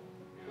trouble.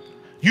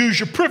 Use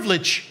your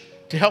privilege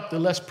to help the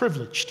less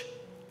privileged.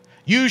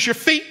 Use your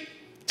feet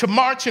to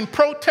march and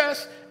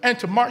protest, and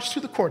to march to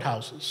the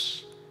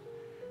courthouses,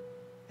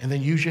 and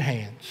then use your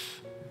hands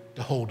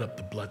to hold up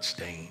the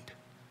bloodstained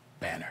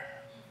banner.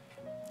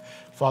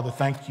 Father,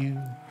 thank you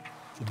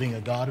for being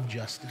a God of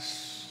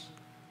justice.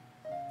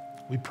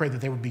 We pray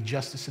that there would be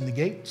justice in the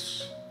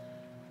gates,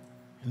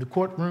 in the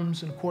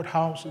courtrooms and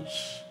courthouses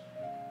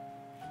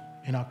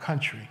in our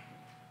country.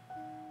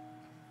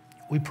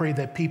 We pray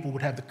that people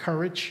would have the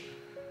courage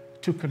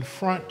to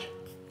confront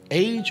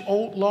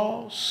age-old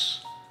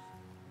laws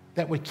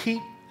that would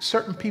keep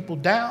certain people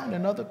down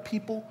and other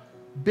people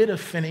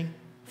benefiting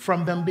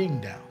from them being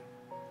down.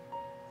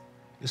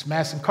 This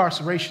mass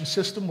incarceration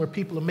system where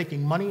people are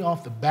making money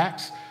off the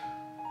backs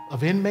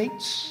of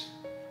inmates,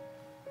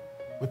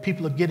 where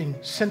people are getting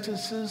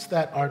sentences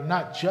that are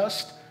not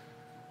just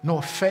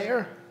nor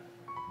fair,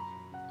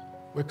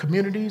 where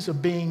communities are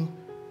being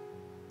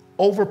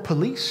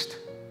over-policed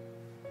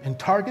and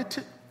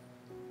targeted,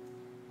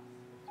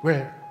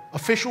 where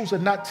officials are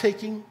not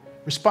taking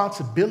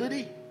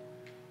responsibility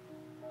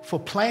for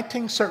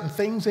planting certain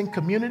things in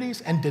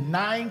communities and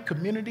denying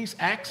communities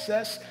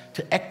access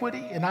to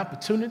equity and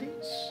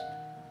opportunities.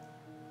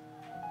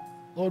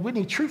 Lord, we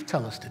need truth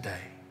tellers today.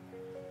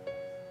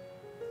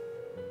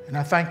 And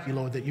I thank you,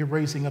 Lord, that you're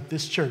raising up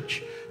this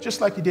church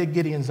just like you did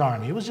Gideon's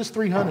army. It was just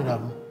 300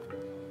 of them,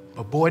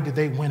 but boy, did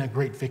they win a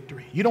great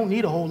victory. You don't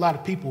need a whole lot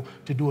of people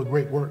to do a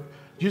great work.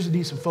 You just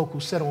need some folk who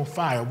set on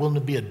fire, willing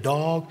to be a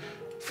dog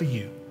for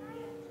you.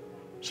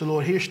 So,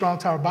 Lord, here Strong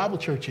Tower Bible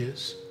Church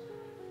is,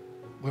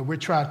 where we're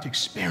trying to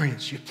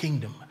experience your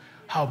kingdom,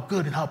 how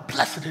good and how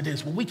blessed it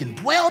is when we can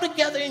dwell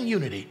together in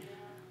unity.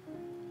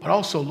 But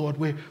also, Lord,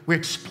 we're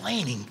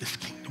explaining this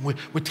kingdom.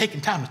 We're taking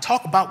time to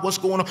talk about what's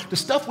going on, the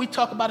stuff we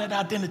talk about at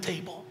our dinner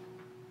table.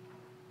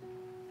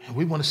 And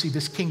we want to see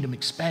this kingdom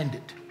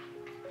expanded.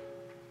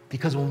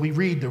 Because when we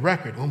read the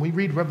record, when we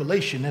read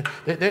Revelation,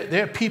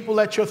 there are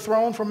people at your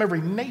throne from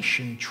every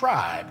nation,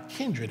 tribe,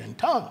 kindred, and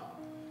tongue.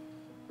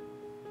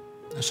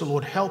 And so,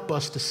 Lord, help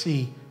us to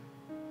see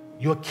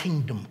your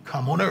kingdom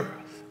come on earth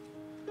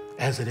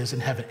as it is in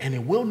heaven. And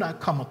it will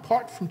not come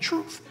apart from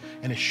truth,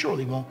 and it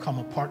surely won't come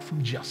apart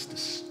from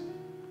justice.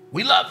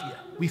 We love you.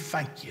 We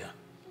thank you.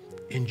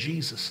 In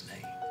Jesus'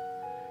 name,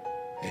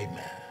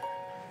 amen.